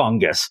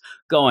fungus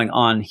going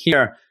on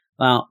here.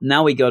 Well,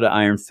 now we go to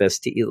Iron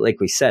Fist. Like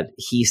we said,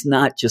 he's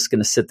not just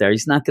going to sit there.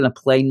 He's not going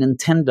to play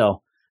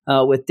Nintendo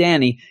with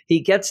Danny.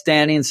 He gets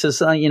Danny and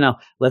says,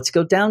 let's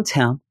go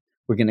downtown.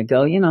 We're going to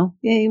go,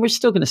 we're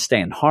still going to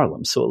stay in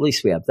Harlem. So at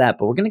least we have that.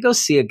 But we're going to go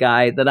see a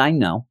guy that I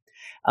know.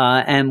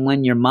 And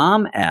when your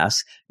mom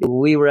asks,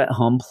 we were at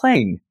home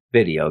playing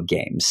video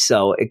games.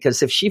 So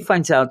because if she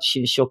finds out,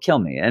 she'll kill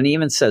me. And he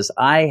even says,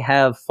 I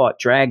have fought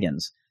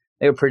dragons.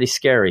 They were pretty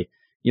scary.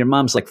 Your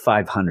mom's like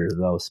 500 of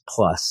those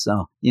plus.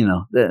 So,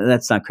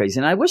 that's not crazy.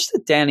 And I wish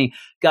that Danny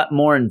got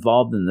more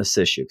involved in this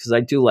issue because I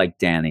do like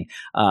Danny.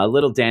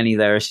 Little Danny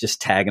there is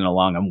just tagging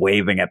along and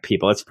waving at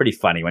people. It's pretty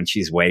funny when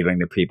she's waving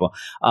to people.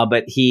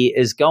 But he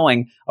is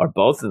going, or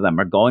both of them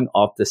are going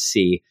off to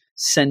see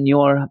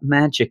Senor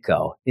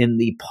Magico in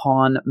the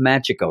Pawn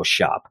Magico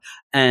shop.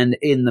 And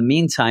in the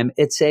meantime,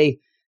 it's a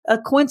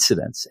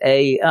coincidence,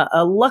 a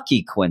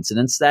lucky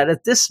coincidence that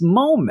at this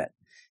moment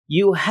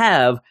you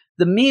have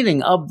the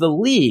meeting of the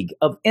League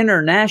of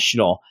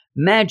International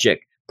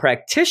Magic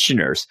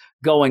Practitioners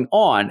going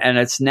on, and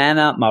it's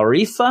Nana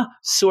Marifa,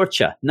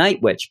 Sorcha,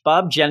 Night Witch,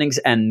 Bob Jennings,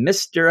 and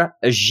Mr.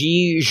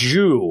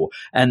 Jiju,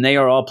 and they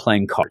are all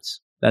playing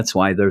cards. That's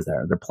why they're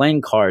there. They're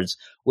playing cards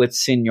with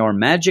Senor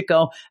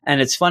Magico.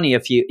 And it's funny,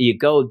 if you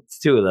go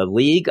to the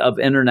League of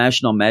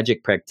International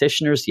Magic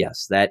Practitioners,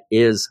 yes, that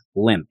is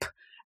Limp.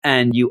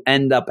 And you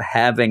end up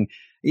having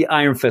the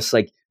Iron Fist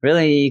like,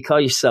 really, you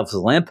call yourself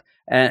Limp?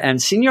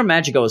 And Senor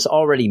Magico is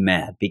already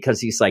mad because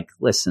he's like,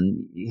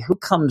 listen, who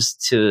comes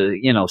to,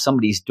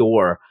 somebody's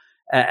door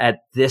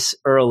at this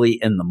early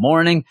in the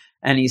morning?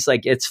 And he's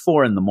like, it's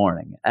 4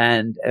 a.m.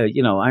 And,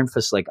 Iron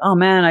Fist's like, oh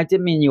man, I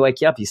didn't mean you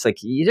wake you up. He's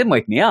like, you didn't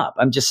wake me up.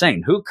 I'm just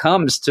saying, who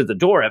comes to the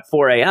door at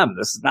 4 a.m.?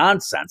 This is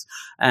nonsense.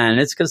 And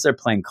it's because they're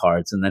playing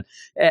cards. And then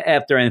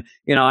after,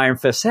 Iron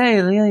Fist,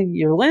 hey,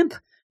 you're Limp.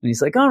 And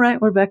he's like, all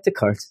right, we're back to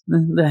cards.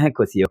 The heck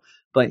with you.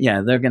 But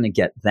yeah, they're going to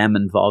get them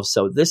involved.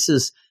 So this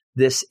is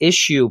this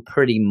issue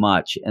pretty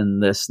much in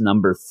this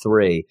number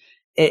 3.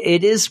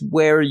 It is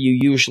where you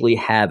usually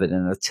have it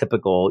in a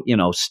typical,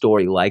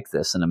 story like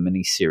this in a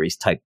miniseries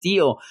type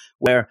deal,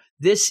 where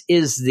this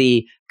is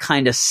the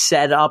kind of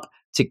setup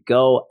to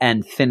go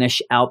and finish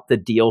out the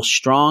deal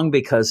strong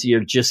because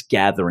you're just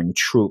gathering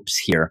troops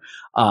here,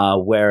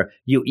 where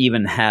you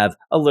even have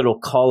a little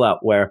call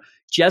out where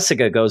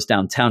Jessica goes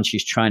downtown.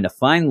 She's trying to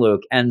find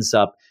Luke, ends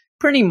up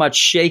pretty much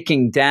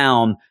shaking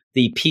down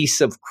the piece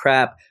of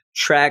crap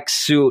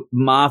tracksuit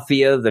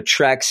mafia, the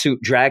tracksuit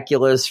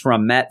Draculas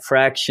from Matt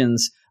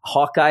Fraction's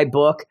Hawkeye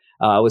book.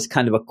 Was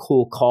kind of a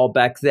cool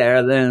callback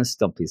there. Then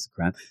still a piece of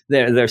crap.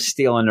 They're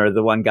stealing, or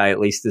the one guy at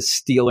least is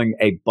stealing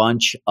a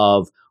bunch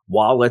of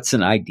wallets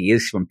and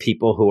ideas from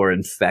people who are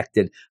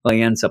infected. Well,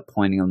 he ends up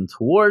pointing them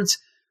towards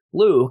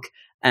Luke.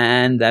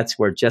 And that's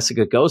where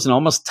Jessica goes and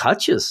almost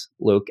touches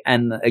Luke.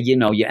 And,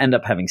 you end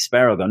up having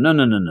Sparrow go,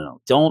 no,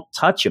 don't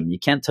touch him. You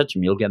can't touch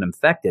him. You'll get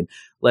infected.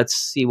 Let's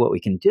see what we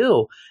can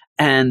do.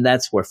 And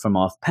that's where from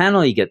off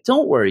panel you get,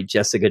 don't worry,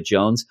 Jessica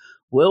Jones,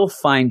 we'll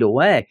find a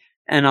way.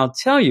 And I'll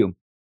tell you,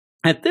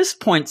 at this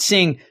point,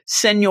 seeing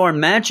Senor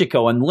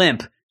Magico and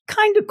Limp,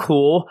 kind of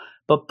cool.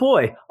 But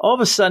boy, all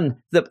of a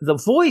sudden, the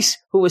voice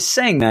who was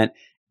saying that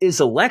is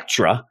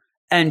Elektra.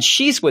 And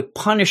she's with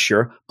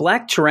Punisher,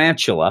 Black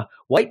Tarantula,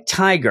 White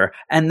Tiger,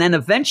 and then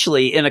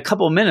eventually in a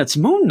couple of minutes,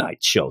 Moon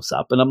Knight shows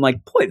up. And I'm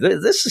like, boy,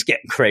 this is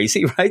getting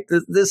crazy, right?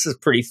 This is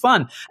pretty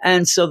fun.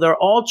 And so they're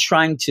all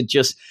trying to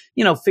just,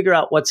 figure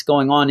out what's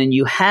going on. And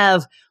you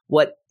have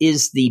what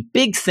is the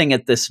big thing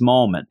at this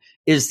moment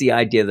is the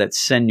idea that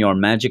Senor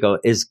Magico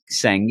is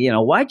saying,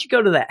 why'd you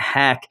go to that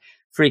hack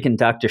freaking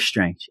Dr.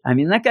 Strange? I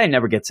mean, that guy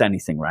never gets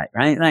anything right?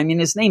 I mean,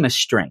 his name is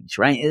Strange,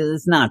 right?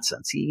 It's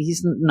nonsense.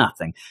 He's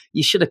nothing.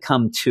 You should have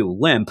come to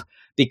Limp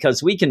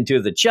because we can do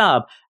the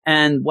job.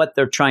 And what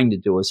they're trying to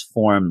do is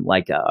form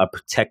like a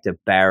protective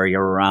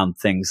barrier around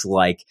things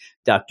like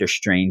Dr.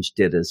 Strange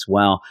did as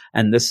well.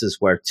 And this is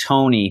where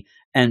Tony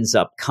ends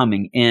up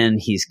coming in.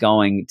 He's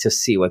going to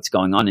see what's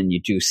going on. And you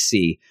do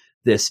see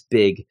this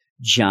big,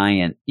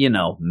 giant,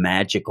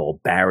 magical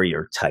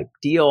barrier type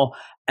deal.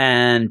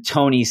 And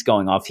Tony's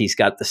going off. He's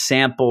got the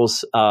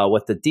samples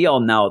with the deal.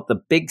 Now, the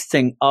big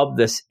thing of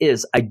this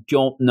is I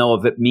don't know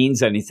if it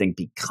means anything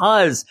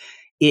because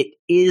it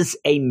is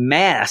a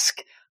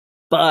mask,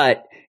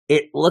 but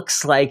it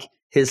looks like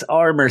his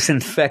armor's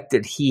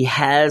infected. He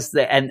has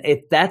and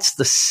if that's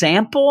the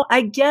sample,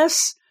 I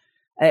guess,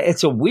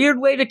 it's a weird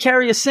way to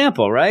carry a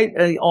sample, right?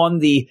 On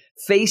the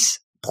face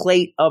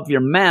plate of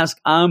your mask,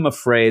 I'm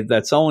afraid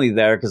that's only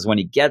there because when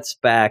he gets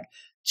back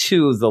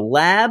to the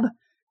lab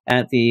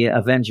at the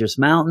Avengers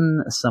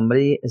Mountain,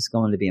 somebody is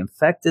going to be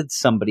infected,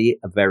 somebody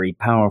very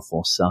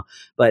powerful. So,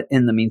 but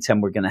in the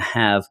meantime, we're going to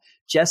have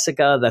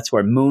Jessica. That's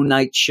where Moon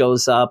Knight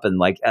shows up. And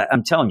like,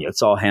 I'm telling you,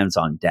 it's all hands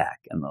on deck.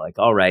 And they're like,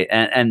 all right.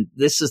 And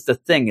this is the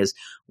thing is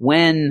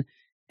when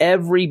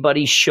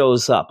everybody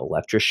shows up,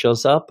 Elektra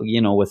shows up,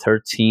 with her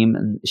team.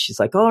 And she's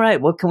like, all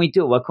right, what can we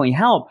do? What can we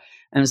help?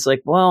 And it's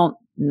like, well,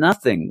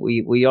 nothing.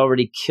 We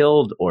already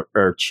killed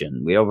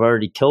Urchin. We have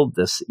already killed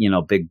this,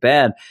 big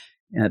bad.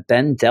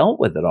 Ben dealt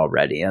with it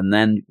already. And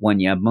then when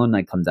you have Moon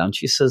Knight come down,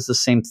 she says the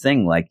same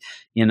thing. Like,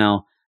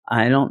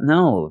 I don't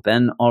know.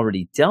 Ben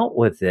already dealt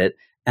with it.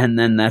 And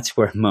then that's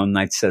where Moon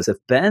Knight says, if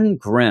Ben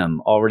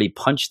Grimm already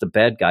punched the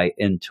bad guy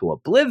into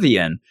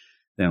oblivion,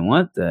 then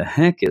what the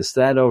heck is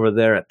that over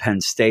there at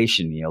Penn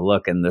Station? You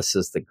look, and this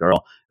is the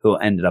girl who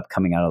ended up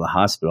coming out of the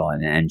hospital,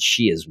 and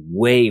she is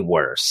way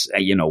worse,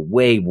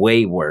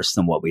 way worse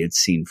than what we had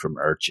seen from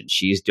Urchin.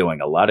 She's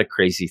doing a lot of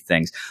crazy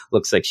things.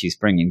 Looks like she's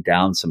bringing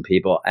down some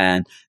people.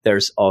 And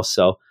there's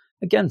also,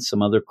 again,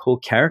 some other cool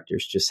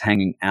characters just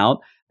hanging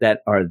out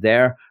that are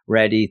there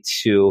ready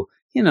to,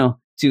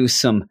 do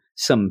some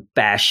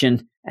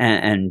bashing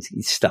and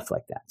stuff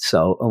like that.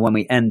 So when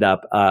we end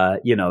up,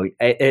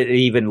 it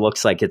even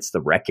looks like it's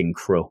the Wrecking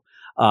Crew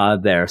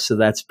there. So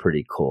that's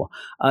pretty cool.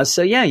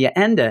 You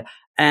end it.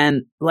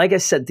 And like I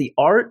said, the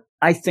art,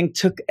 I think,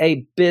 took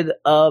a bit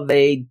of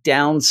a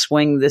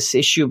downswing this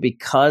issue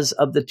because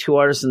of the two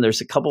artists. And there's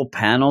a couple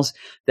panels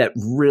that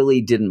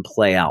really didn't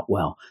play out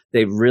well.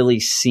 They really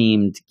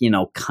seemed,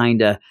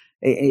 kind of,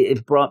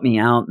 it brought me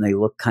out and they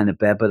look kind of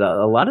bad. But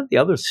a lot of the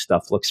other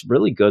stuff looks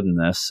really good in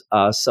this.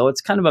 So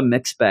it's kind of a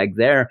mixed bag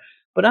there.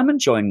 But I'm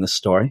enjoying the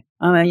story.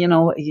 I mean,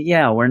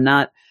 we're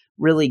not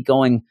really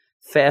going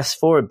fast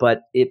forward,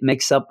 but it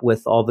makes up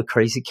with all the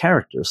crazy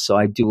characters. So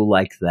I do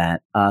like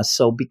that.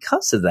 So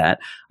because of that,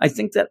 I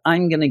think that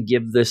I'm going to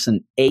give this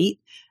an 8.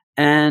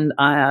 And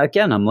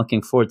I'm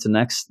looking forward to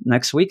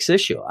next week's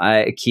issue.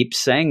 I keep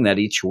saying that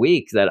each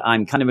week that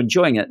I'm kind of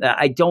enjoying it.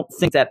 I don't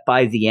think that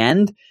by the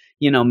end,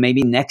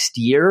 maybe next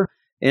year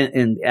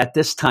and at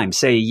this time,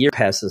 say a year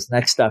passes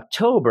next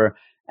October,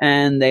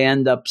 and they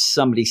end up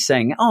somebody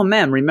saying, "Oh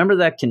man, remember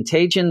that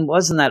Contagion?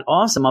 Wasn't that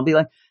awesome?" I'll be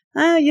like,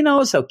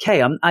 it's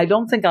okay. I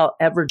don't think I'll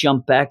ever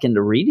jump back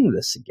into reading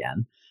this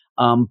again.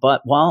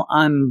 But while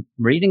I'm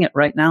reading it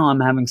right now,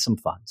 I'm having some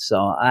fun. So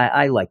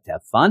I like to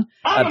have fun.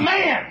 I'm a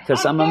man.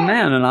 Because I'm a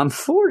man and I'm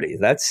 40.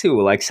 That's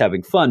who likes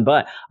having fun.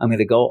 But I'm going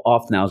to go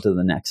off now to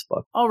the next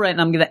book. All right.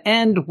 And I'm going to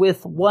end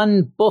with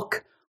one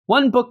book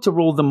to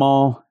rule them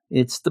all.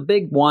 It's the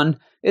big one.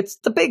 It's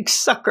the big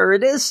sucker.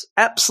 It is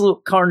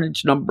Absolute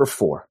Carnage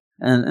 #4.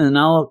 And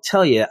I'll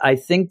tell you, I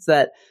think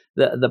that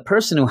the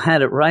person who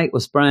had it right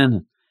was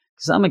Brandon.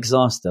 Because I'm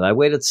exhausted. I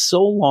waited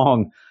so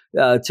long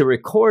to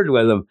record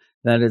with him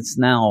that it's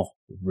now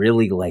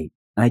really late.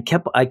 I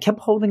kept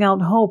holding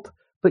out hope,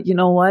 but you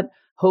know what?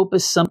 Hope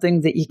is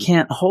something that you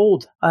can't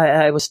hold.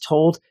 I was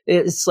told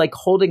it's like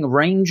holding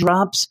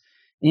raindrops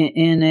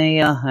in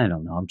a I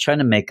don't know. I'm trying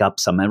to make up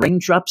some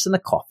raindrops in a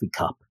coffee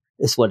cup.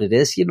 Is what it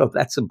is.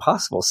 That's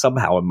impossible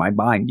somehow in my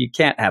mind. You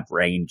can't have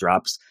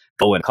raindrops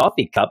go in a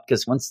coffee cup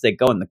because once they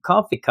go in the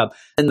coffee cup,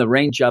 then the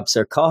raindrops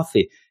are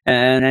coffee.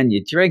 And then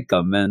you drink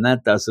them, and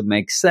that doesn't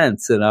make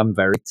sense. And I'm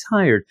very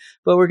tired.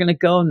 But we're going to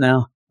go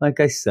now. Like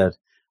I said,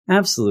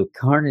 Absolute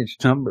Carnage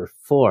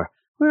 #4.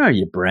 Where are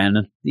you,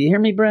 Brandon? Do you hear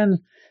me,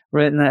 Brandon?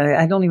 Right, and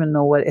I don't even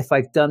know if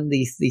I've done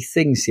these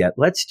things yet.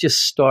 Let's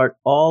just start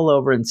all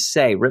over and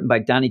say, written by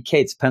Donny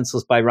Cates,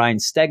 pencils by Ryan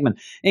Stegman,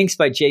 inks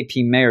by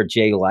J.P. Mayer,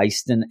 Jay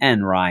Leiston,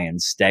 and Ryan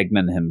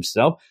Stegman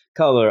himself.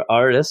 Color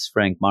artists,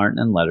 Frank Martin,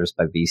 and letters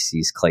by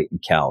VC's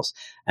Clayton Cowles.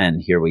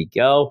 And here we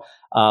go.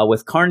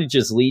 With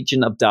Carnage's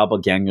legion of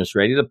doppelgangers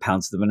ready to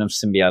pounce, the Venom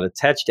symbiote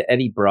attached to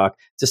Eddie Brock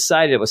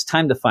decided it was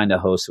time to find a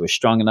host who was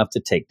strong enough to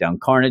take down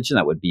Carnage, and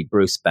that would be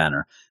Bruce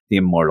Banner, the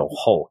Immortal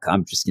Hulk.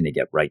 I'm just going to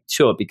get right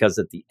to it because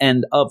at the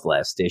end of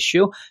last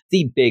issue,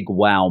 the big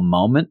wow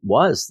moment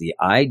was the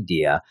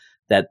idea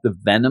that the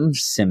Venom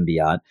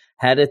symbiote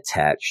had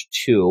attached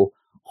to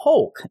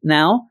Hulk.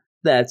 Now,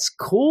 that's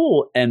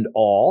cool and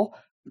all,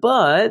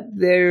 but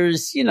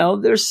there's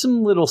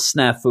some little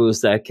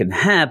snafus that can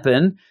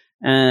happen,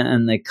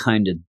 and they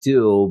kind of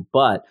do.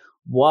 But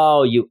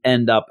while you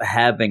end up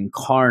having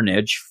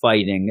Carnage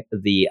fighting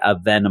the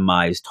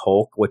Venomized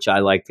Hulk, which I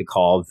like to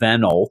call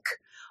Ven-Hulk,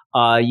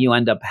 you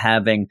end up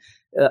having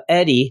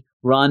Eddie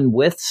run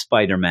with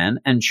Spider-Man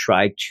and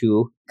try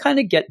to kind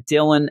of get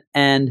Dylan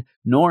and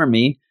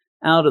Normie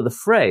out of the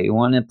fray. You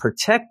want to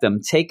protect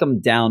them, take them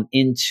down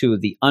into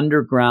the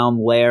underground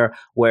lair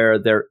where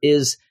there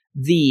is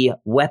the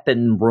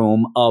weapon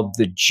room of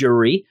the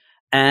jury.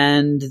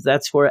 And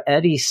that's where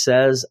Eddie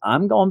says,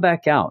 I'm going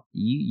back out.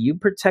 You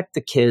protect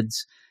the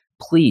kids,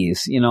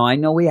 please. I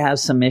know we have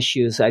some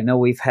issues. I know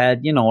we've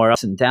had, our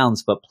ups and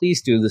downs, but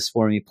please do this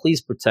for me. Please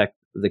protect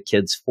the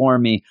kids for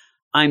me.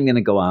 I'm going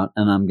to go out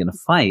and I'm going to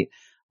fight.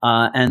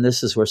 And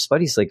this is where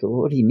Spidey's like,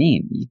 what do you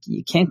mean?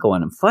 You can't go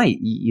in and fight.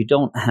 You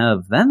don't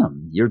have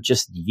Venom. You're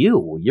just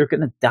you. You're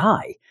going to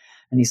die.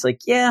 And he's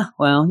like, yeah,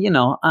 well,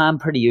 I'm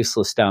pretty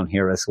useless down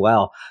here as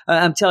well.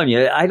 I'm telling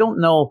you, I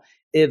don't know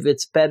if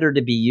it's better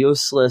to be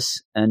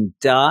useless and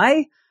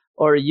die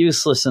or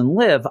useless and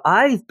live.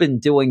 I've been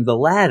doing the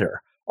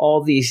latter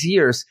all these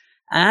years.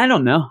 I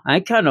don't know. I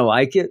kind of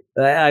like it.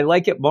 I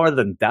like it more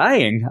than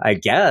dying, I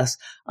guess.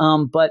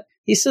 But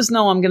he says,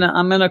 no, I'm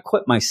gonna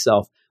equip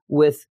myself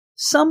with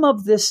some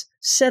of this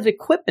set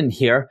equipment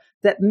here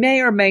that may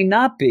or may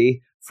not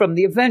be from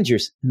the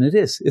Avengers. And it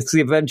is. It's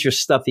the Avengers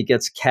stuff. He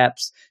gets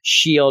Cap's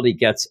shield. He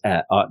gets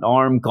an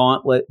arm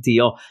gauntlet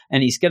deal.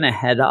 And he's going to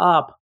head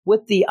up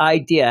with the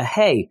idea,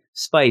 hey,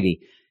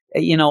 Spidey,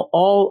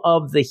 all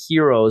of the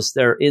heroes,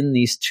 they're in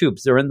these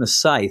tubes. They're in the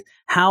scythe.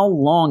 How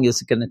long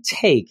is it going to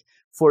take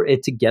for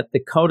it to get the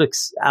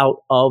codex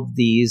out of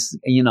these,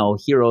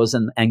 heroes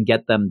and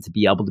get them to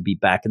be able to be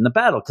back in the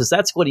battle. Because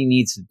that's what he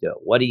needs to do.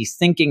 What he's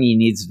thinking he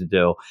needs to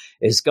do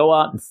is go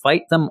out and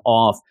fight them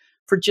off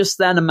for just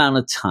that amount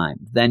of time.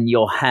 Then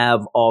you'll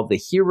have all the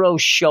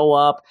heroes show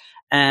up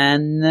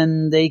and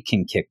then they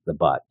can kick the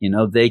butt.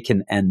 They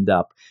can end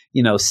up,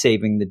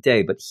 saving the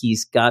day. But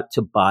he's got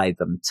to buy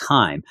them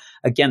time.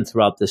 Again,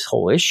 throughout this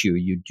whole issue,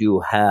 you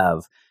do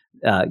have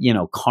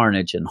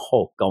Carnage and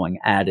Hulk going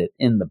at it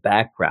in the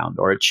background,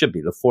 or it should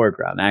be the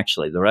foreground.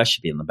 Actually, the rest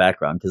should be in the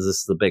background because this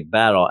is the big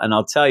battle. And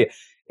I'll tell you,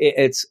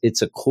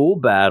 it's a cool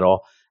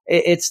battle.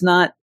 It's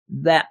not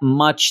that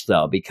much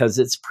though, because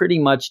it's pretty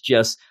much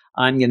just,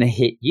 I'm going to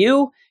hit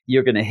you.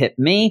 You're going to hit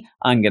me.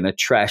 I'm going to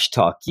trash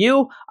talk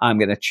you. I'm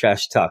going to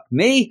trash talk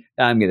me.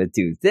 I'm going to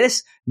do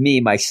this, me,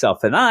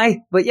 myself, and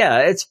I. But yeah,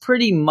 it's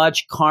pretty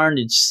much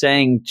Carnage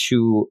saying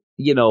to,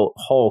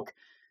 Hulk,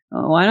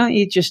 why don't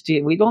you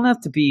we don't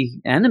have to be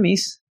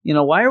enemies.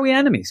 Why are we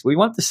enemies? We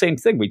want the same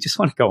thing. We just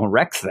want to go and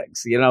wreck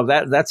things.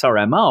 That's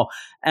our MO.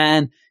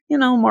 And,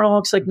 Mortal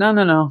Hulk's like, no,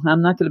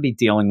 I'm not going to be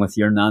dealing with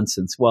your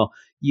nonsense. Well,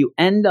 you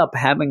end up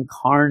having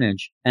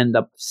Carnage end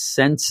up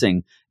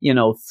sensing,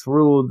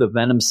 through the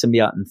Venom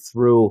symbiote and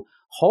through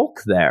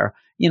Hulk there,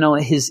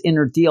 his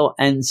inner deal,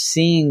 and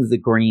seeing the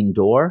green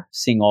door,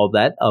 seeing all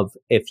that of,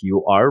 if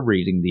you are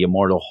reading the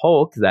Immortal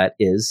Hulk, that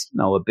is,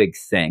 a big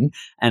thing.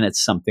 And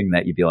it's something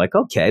that you'd be like,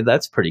 okay,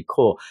 that's pretty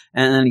cool.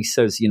 And then he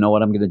says, you know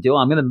what I'm going to do?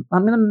 I'm going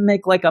to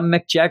make like a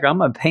Mick Jagger. I'm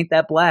going to paint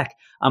that black.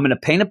 I'm going to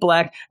paint it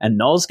black, and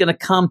Null's going to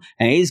come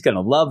and he's going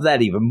to love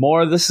that even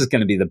more. This is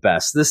going to be the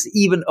best. This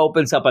even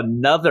opens up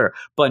another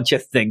bunch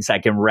of things I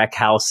can wreck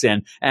house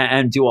in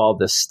and do all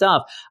this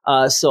stuff.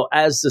 So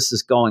as this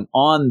is going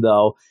on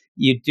though,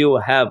 you do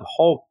have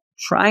Hulk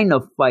trying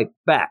to fight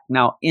back.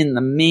 Now, in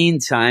the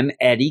meantime,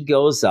 Eddie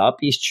goes up.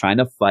 He's trying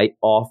to fight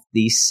off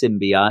these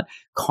symbiote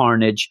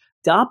Carnage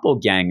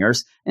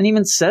doppelgangers, and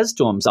even says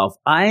to himself,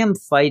 I am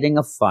fighting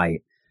a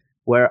fight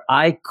where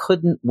I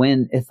couldn't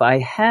win if I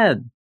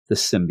had the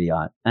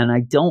symbiote, and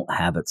I don't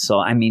have it.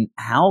 So,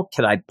 how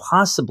could I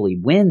possibly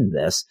win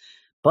this?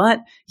 But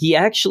he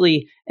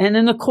actually, and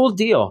in a cool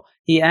deal,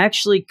 he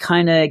actually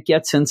kind of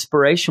gets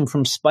inspiration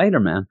from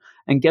Spider-Man,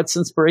 and gets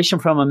inspiration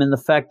from him in the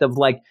fact of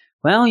like,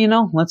 well,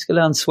 let's go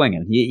down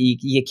swinging.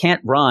 You can't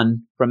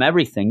run from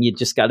everything. You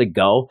just got to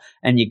go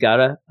and you got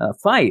to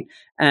fight.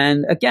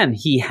 And again,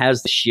 he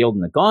has the shield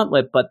and the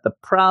gauntlet, but the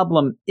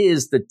problem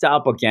is the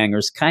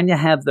doppelgangers kind of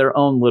have their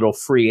own little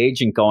free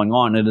agent going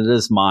on, and it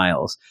is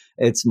Miles.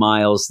 It's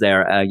Miles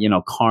there,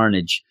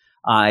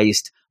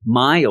 Carnage-ized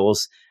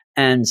Miles.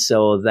 And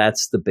so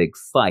that's the big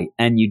fight.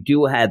 And you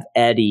do have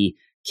Eddie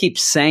keep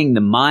saying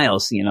to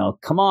Miles,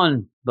 come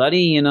on,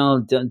 buddy,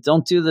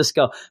 don't do this,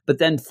 go. But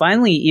then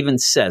finally even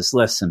says,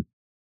 listen,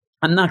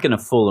 I'm not going to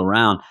fool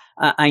around.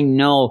 I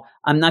know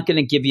I'm not going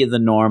to give you the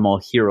normal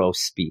hero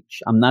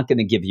speech. I'm not going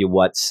to give you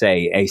what,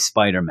 say, a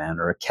Spider-Man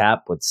or a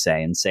Cap would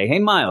say and say, hey,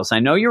 Miles, I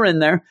know you're in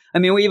there.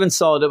 We even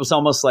saw it. It was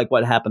almost like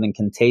what happened in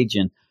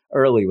Contagion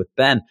early with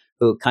Ben,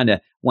 who kind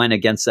of went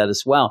against that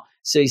as well.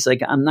 So he's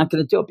like, I'm not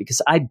going to do it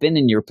because I've been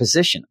in your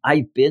position.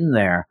 I've been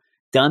there,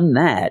 done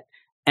that.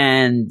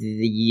 And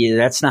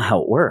that's not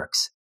how it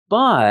works.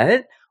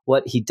 But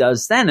what he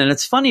does then, and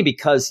it's funny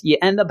because you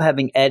end up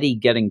having Eddie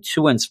getting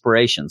two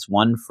inspirations,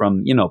 one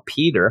from,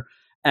 Peter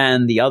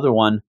and the other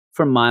one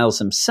from Miles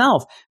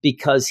himself,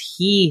 because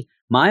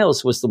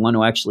Miles was the one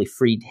who actually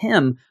freed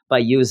him by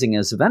using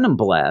his Venom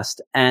Blast.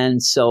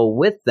 And so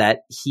with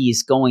that,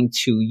 he's going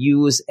to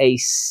use a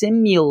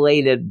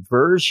simulated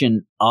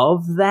version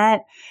of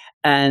that.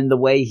 And the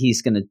way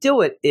he's going to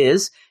do it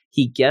is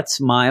he gets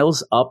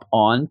Miles up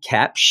on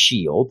Cap's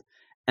shield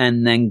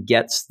and then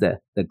gets the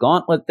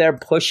gauntlet there,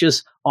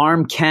 pushes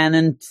arm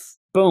cannon,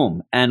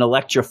 boom, and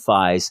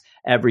electrifies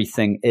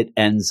everything. It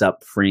ends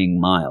up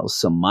freeing Miles.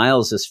 So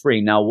Miles is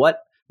free. Now, what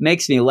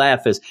makes me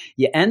laugh is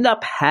you end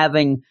up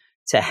having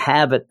to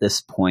have at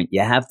this point,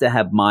 you have to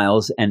have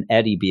Miles and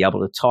Eddie be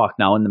able to talk.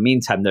 Now, in the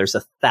meantime, there's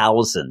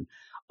 1,000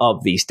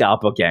 of these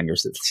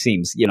doppelgangers, it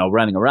seems,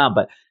 running around,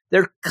 but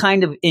they're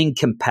kind of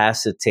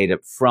incapacitated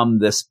from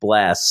this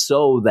blast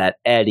so that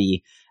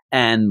Eddie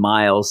and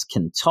Miles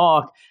can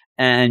talk.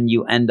 And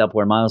you end up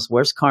where Miles,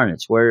 where's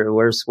Carnage?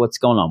 Where's what's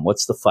going on?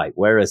 What's the fight?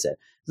 Where is it?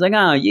 It's like,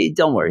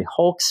 don't worry.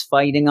 Hulk's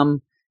fighting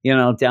him,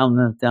 down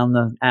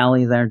the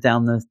alley there,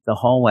 down the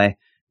hallway.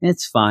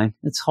 It's fine.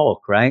 It's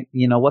Hulk, right?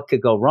 What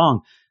could go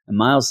wrong? And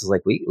Miles is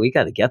like, we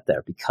got to get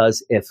there,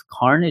 because if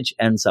Carnage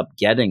ends up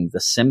getting the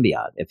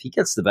symbiote, if he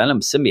gets the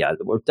Venom symbiote,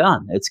 we're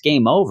done. It's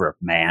game over,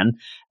 man.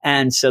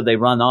 And so they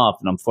run off.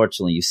 And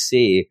unfortunately, you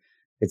see,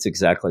 it's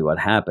exactly what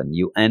happened.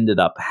 You ended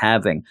up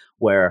having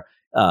where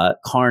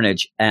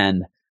Carnage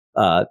and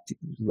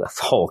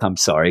Hulk,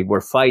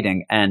 were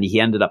fighting, and he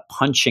ended up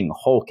punching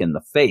Hulk in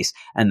the face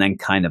and then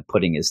kind of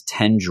putting his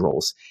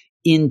tendrils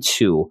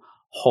into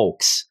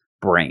Hulk's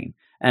brain.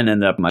 and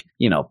ended up,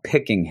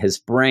 picking his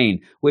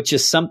brain, which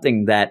is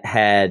something that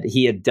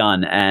he had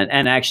done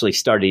and actually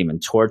started even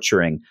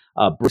torturing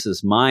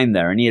Bruce's mind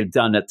there. And he had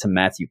done it to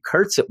Matthew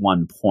Kurtz at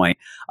one point.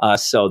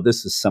 So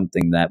this is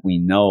something that we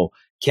know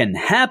can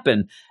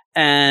happen.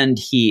 And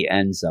he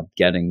ends up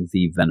getting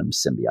the Venom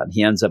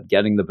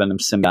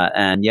symbiote.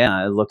 And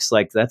yeah, it looks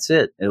like that's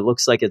it. It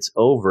looks like it's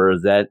over.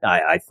 That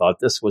I thought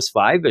this was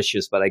 5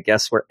 issues, but I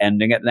guess we're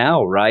ending it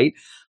now, right?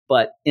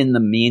 But in the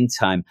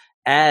meantime,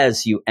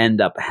 as you end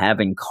up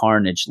having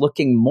Carnage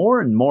looking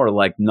more and more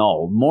like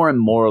Null, more and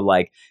more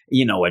like,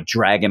 a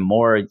dragon,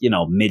 more,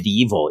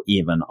 medieval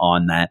even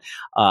on that,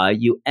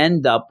 you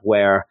end up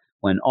where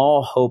when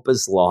all hope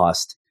is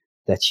lost,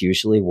 that's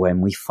usually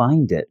when we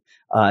find it.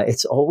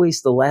 It's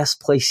always the last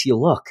place you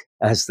look,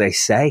 as they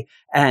say.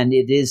 And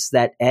it is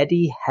that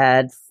Eddie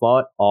had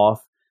fought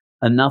off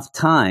enough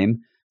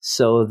time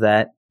so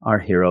that our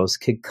heroes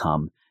could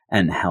come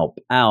and help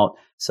out.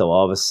 So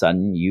all of a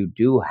sudden you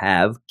do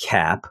have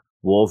Cap,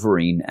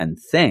 Wolverine, and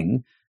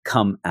Thing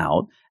come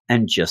out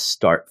and just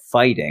start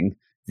fighting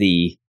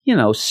the,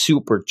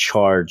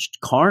 supercharged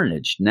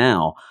Carnage.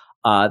 Now,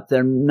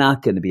 they're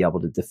not going to be able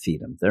to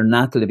defeat him. They're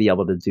not going to be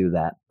able to do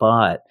that.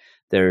 But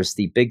there's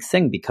the big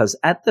thing, because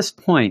at this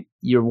point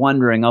you're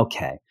wondering,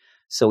 okay,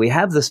 so we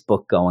have this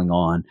book going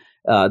on.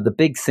 The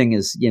big thing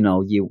is,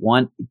 you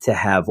want to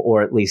have,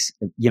 or at least,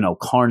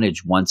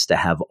 Carnage wants to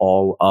have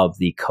all of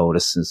the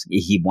codices.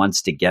 He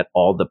wants to get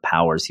all the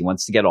powers. He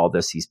wants to get all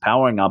this. He's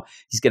powering up.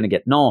 He's going to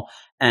get Null.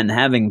 And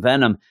having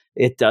Venom,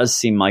 it does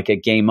seem like a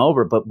game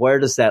over. But where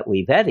does that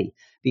leave Eddie?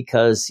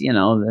 Because,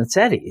 it's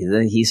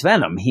Eddie. He's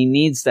Venom. He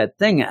needs that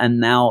thing.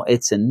 And now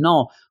it's in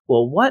Null.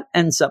 Well, what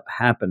ends up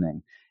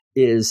happening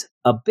is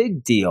a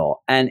big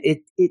deal. And it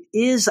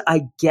is,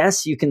 I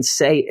guess you can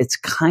say, it's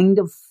kind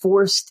of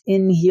forced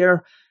in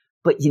here,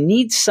 but you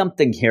need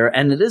something here.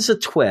 And it is a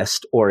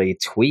twist or a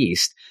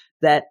twist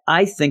that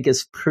I think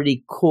is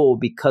pretty cool,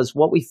 because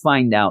what we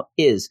find out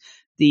is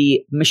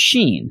the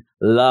machine,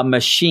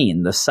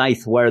 the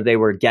scythe where they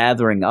were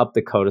gathering up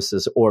the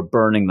codices or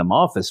burning them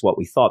off is what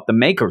we thought. The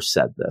maker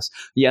said this,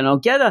 you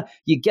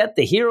get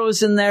the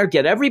heroes in there,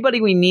 get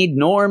everybody we need,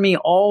 Normie,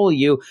 all of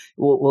you,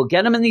 we'll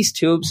get them in these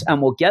tubes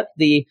and we'll get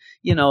the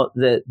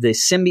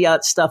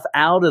symbiote stuff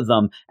out of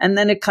them. And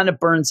then it kind of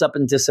burns up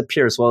and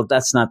disappears. Well,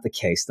 that's not the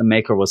case. The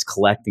maker was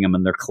collecting them,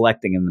 and they're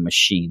collecting in the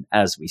machine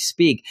as we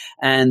speak.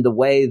 And the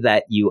way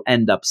that you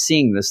end up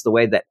seeing this, the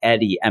way that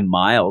Eddie and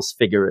Miles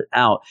figure it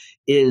out,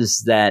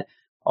 is that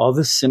all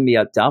the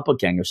symbiote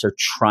doppelgangers are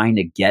trying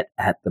to get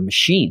at the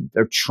machine.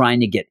 They're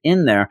trying to get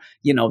in there,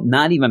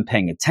 not even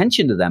paying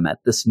attention to them at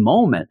this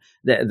moment.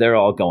 They're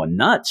all going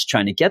nuts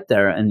trying to get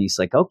there. And he's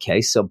like, okay,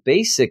 so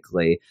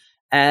basically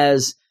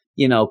as,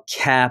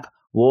 Cap,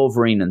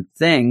 Wolverine, and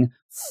Thing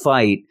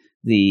fight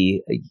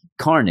the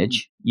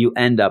Carnage, you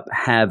end up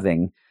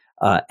having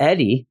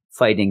Eddie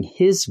fighting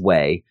his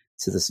way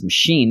to this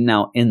machine.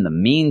 Now, in the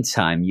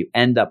meantime, you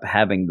end up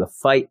having the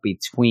fight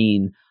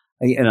between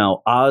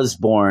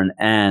Osborn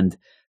and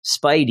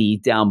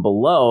Spidey down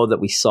below that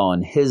we saw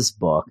in his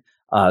book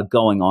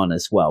going on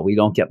as well. We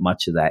don't get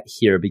much of that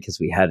here because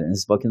we had it in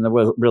his book, and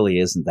there really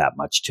isn't that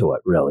much to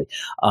it, really.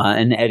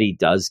 And Eddie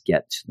does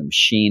get to the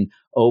machine,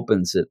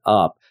 opens it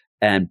up,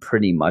 and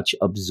pretty much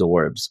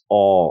absorbs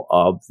all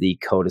of the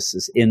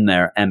codices in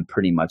there, and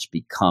pretty much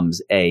becomes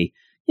a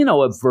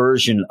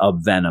version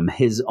of Venom,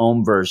 his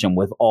own version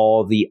with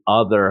all the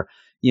other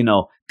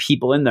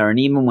people in there. And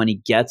even when he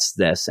gets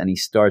this and he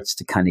starts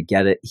to kind of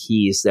get it,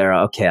 he's there.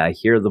 Okay, I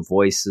hear the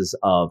voices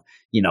of,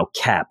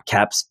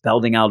 Cap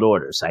spelling out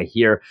orders. I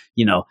hear,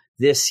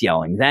 this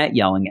yelling, that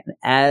yelling. And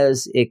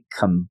as it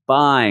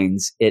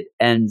combines, it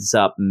ends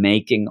up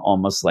making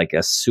almost like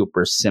a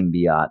super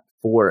symbiote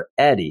for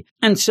Eddie.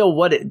 And so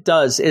what it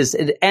does is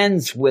it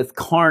ends with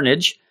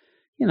Carnage,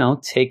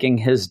 taking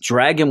his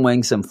dragon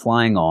wings and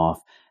flying off.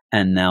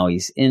 And now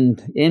he's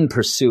in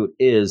pursuit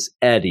is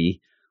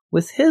Eddie,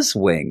 with his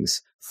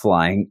wings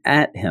flying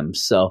at him.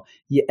 So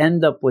you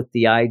end up with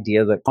the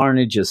idea that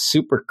Carnage is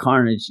super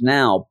Carnage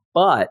now,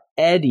 but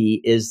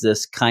Eddie is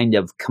this kind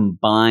of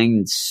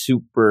combined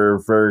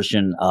super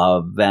version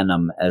of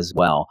Venom as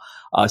well.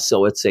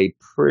 So it's a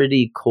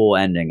pretty cool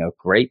ending, a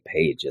great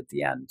page at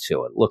the end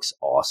too. It looks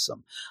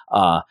awesome.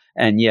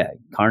 And yeah,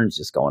 Carnage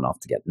is going off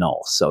to get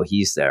Null. So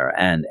he's there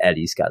and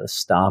Eddie's got to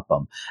stop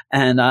him.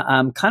 And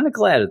I'm kind of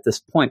glad at this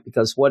point,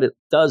 because what it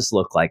does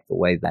look like, the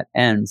way that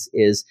ends,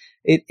 is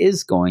it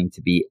is going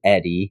to be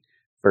Eddie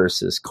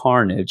versus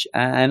Carnage.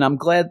 And I'm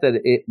glad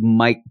that it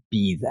might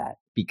be that,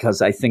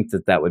 because I think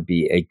that would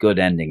be a good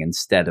ending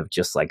instead of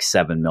just like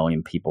 7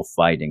 million people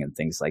fighting and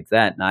things like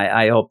that. And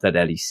I hope that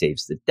Eddie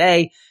saves the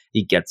day.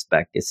 He gets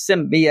back his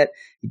symbiote.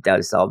 He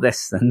does all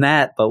this and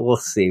that, but we'll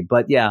see.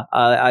 But yeah,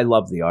 I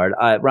love the art.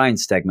 Ryan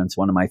Stegman's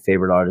one of my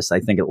favorite artists. I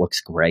think it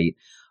looks great.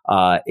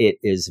 It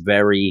is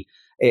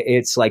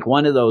it's like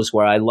one of those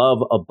where I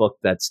love a book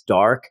that's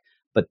dark,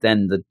 but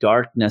then the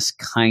darkness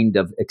kind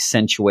of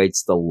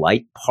accentuates the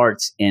light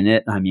parts in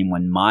it. I mean,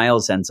 when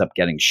Miles ends up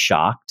getting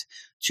shocked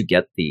to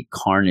get the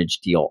Carnage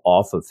deal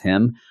off of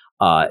him,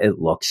 It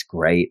looks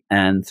great.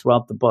 And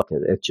throughout the book,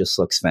 it just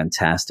looks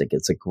fantastic.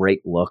 It's a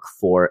great look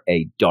for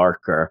a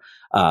darker,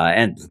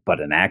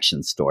 but an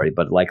action story,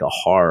 but like a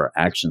horror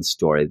action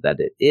story that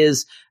it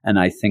is. And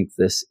I think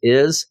this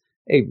is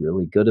a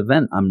really good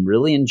event. I'm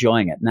really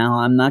enjoying it. Now,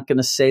 I'm not going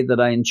to say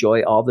that I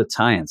enjoy all the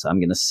tie-ins. I'm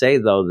going to say,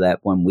 though, that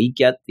when we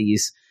get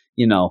these,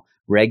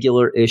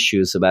 regular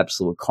issues of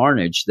Absolute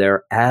Carnage,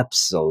 they're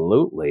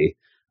absolutely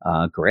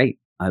great.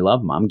 I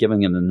love them. I'm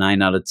giving it a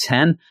 9 out of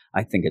 10.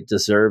 I think it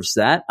deserves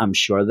that. I'm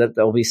sure that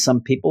there'll be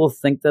some people who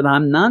think that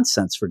I'm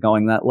nonsense for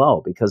going that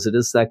low because it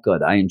is that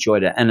good. I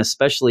enjoyed it. And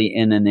especially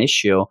in an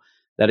issue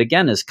that,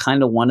 again, is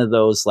kind of one of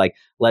those, like,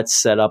 let's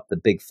set up the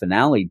big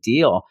finale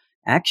deal.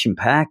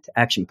 Action-packed,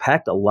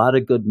 a lot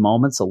of good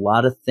moments, a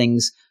lot of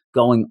things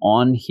going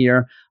on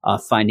here,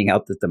 finding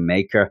out that the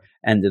maker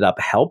ended up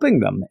helping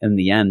them in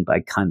the end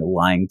by kind of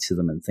lying to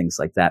them and things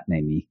like that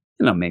made me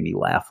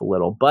laugh a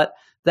little. But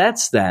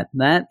that's that.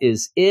 That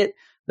is it.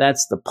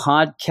 That's the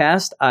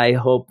podcast. I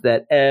hope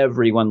that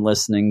everyone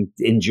listening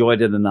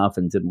enjoyed it enough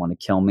and didn't want to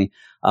kill me.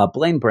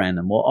 Blame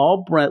Brandon. We'll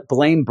all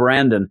blame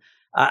Brandon.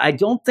 I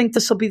don't think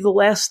this will be the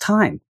last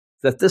time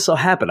that this will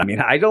happen. I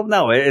mean, I don't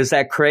know. Is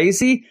that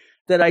crazy?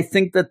 That I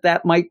think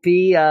that might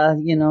be,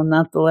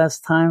 not the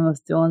last time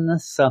of doing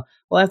this. So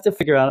we'll have to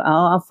figure out.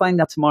 I'll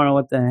find out tomorrow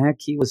what the heck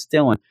he was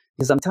doing.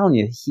 Because I'm telling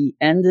you, he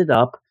ended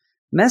up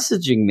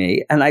messaging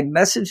me, and I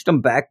messaged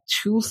him back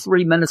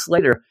 2-3 minutes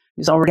later.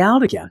 He's already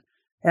out again.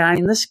 And I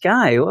mean, this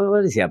guy,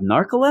 what does he have?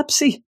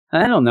 Narcolepsy?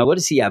 I don't know. What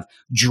does he have?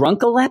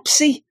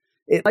 Drunkolepsy?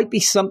 It might be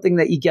something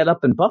that you get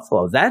up in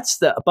Buffalo. That's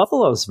the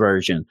Buffalo's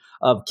version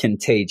of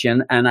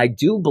contagion. And I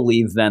do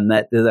believe then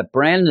that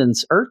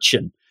Brandon's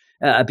urchin.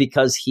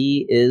 Because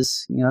he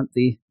is,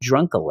 the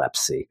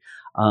drunkolepsy.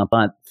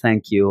 But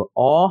thank you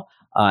all.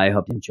 I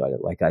hope you enjoyed it.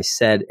 Like I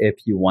said,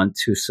 if you want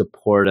to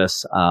support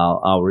us,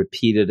 I'll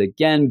repeat it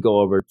again.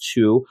 Go over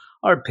to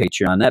our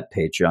Patreon at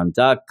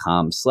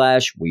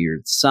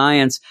patreon.com/Weird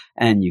Science,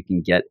 and you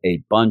can get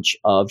a bunch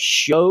of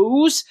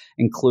shows,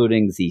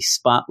 including the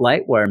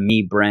Spotlight, where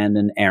me,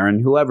 Brandon, Aaron,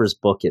 whoever's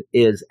book it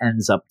is,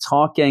 ends up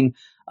talking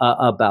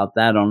about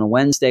that on a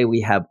Wednesday. We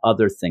have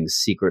other things,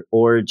 Secret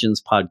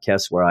Origins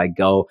podcast, where I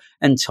go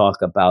and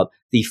talk about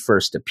the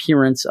first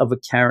appearance of a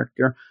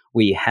character.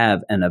 We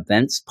have an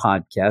events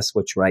podcast,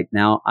 which right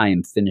now I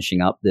am finishing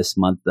up this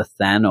month, the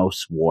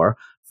Thanos War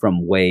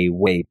from way,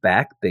 way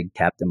back, big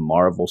Captain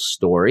Marvel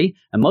story.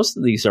 And most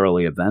of these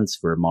early events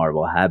for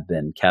Marvel have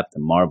been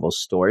Captain Marvel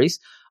stories.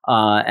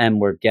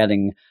 And we're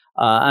getting,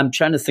 I'm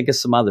trying to think of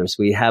some others.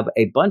 We have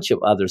a bunch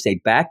of others,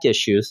 a back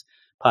issues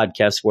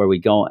podcast where we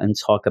go and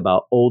talk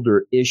about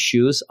older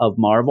issues of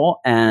Marvel.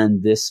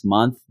 And this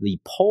month, the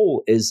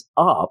poll is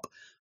up,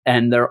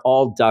 and they're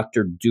all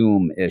Dr.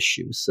 Doom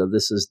issues. So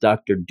this is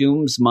Dr.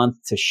 Doom's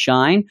month to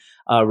shine.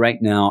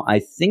 Right now, I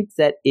think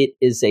that it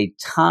is a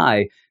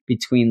tie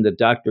between the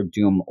Dr.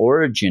 Doom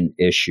origin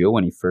issue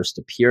when he first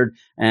appeared,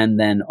 and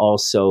then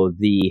also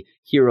the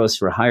Heroes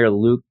for Hire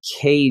Luke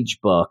Cage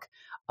book,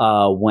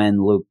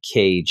 when Luke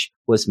Cage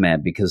was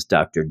mad because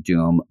Dr.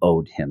 Doom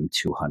owed him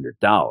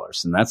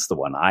 $200. And that's the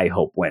one I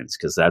hope wins,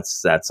 because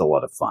that's a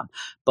lot of fun.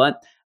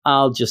 But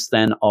I'll just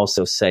then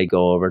also say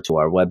go over to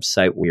our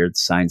website,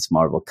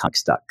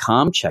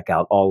 WeirdScienceMarvelComics.com. Check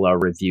out all our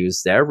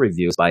reviews there,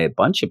 reviews by a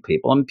bunch of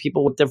people and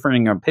people with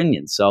differing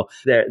opinions. So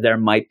there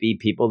might be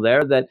people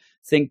there that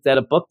think that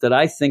a book that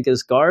I think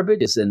is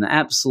garbage is an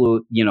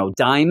absolute,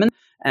 diamond,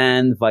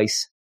 and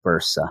vice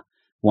versa.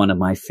 One of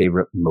my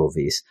favorite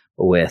movies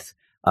with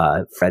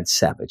Fred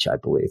Savage, I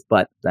believe.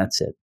 But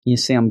that's it. You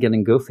see, I'm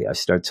getting goofy. I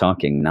start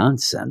talking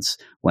nonsense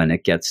when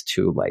it gets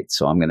too late.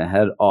 So I'm going to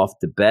head off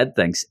to bed.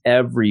 Thanks,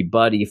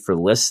 everybody, for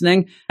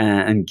listening,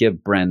 and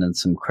give Brandon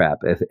some crap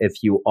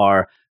if you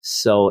are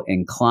so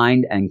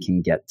inclined and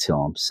can get to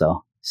him.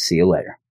 So see you later.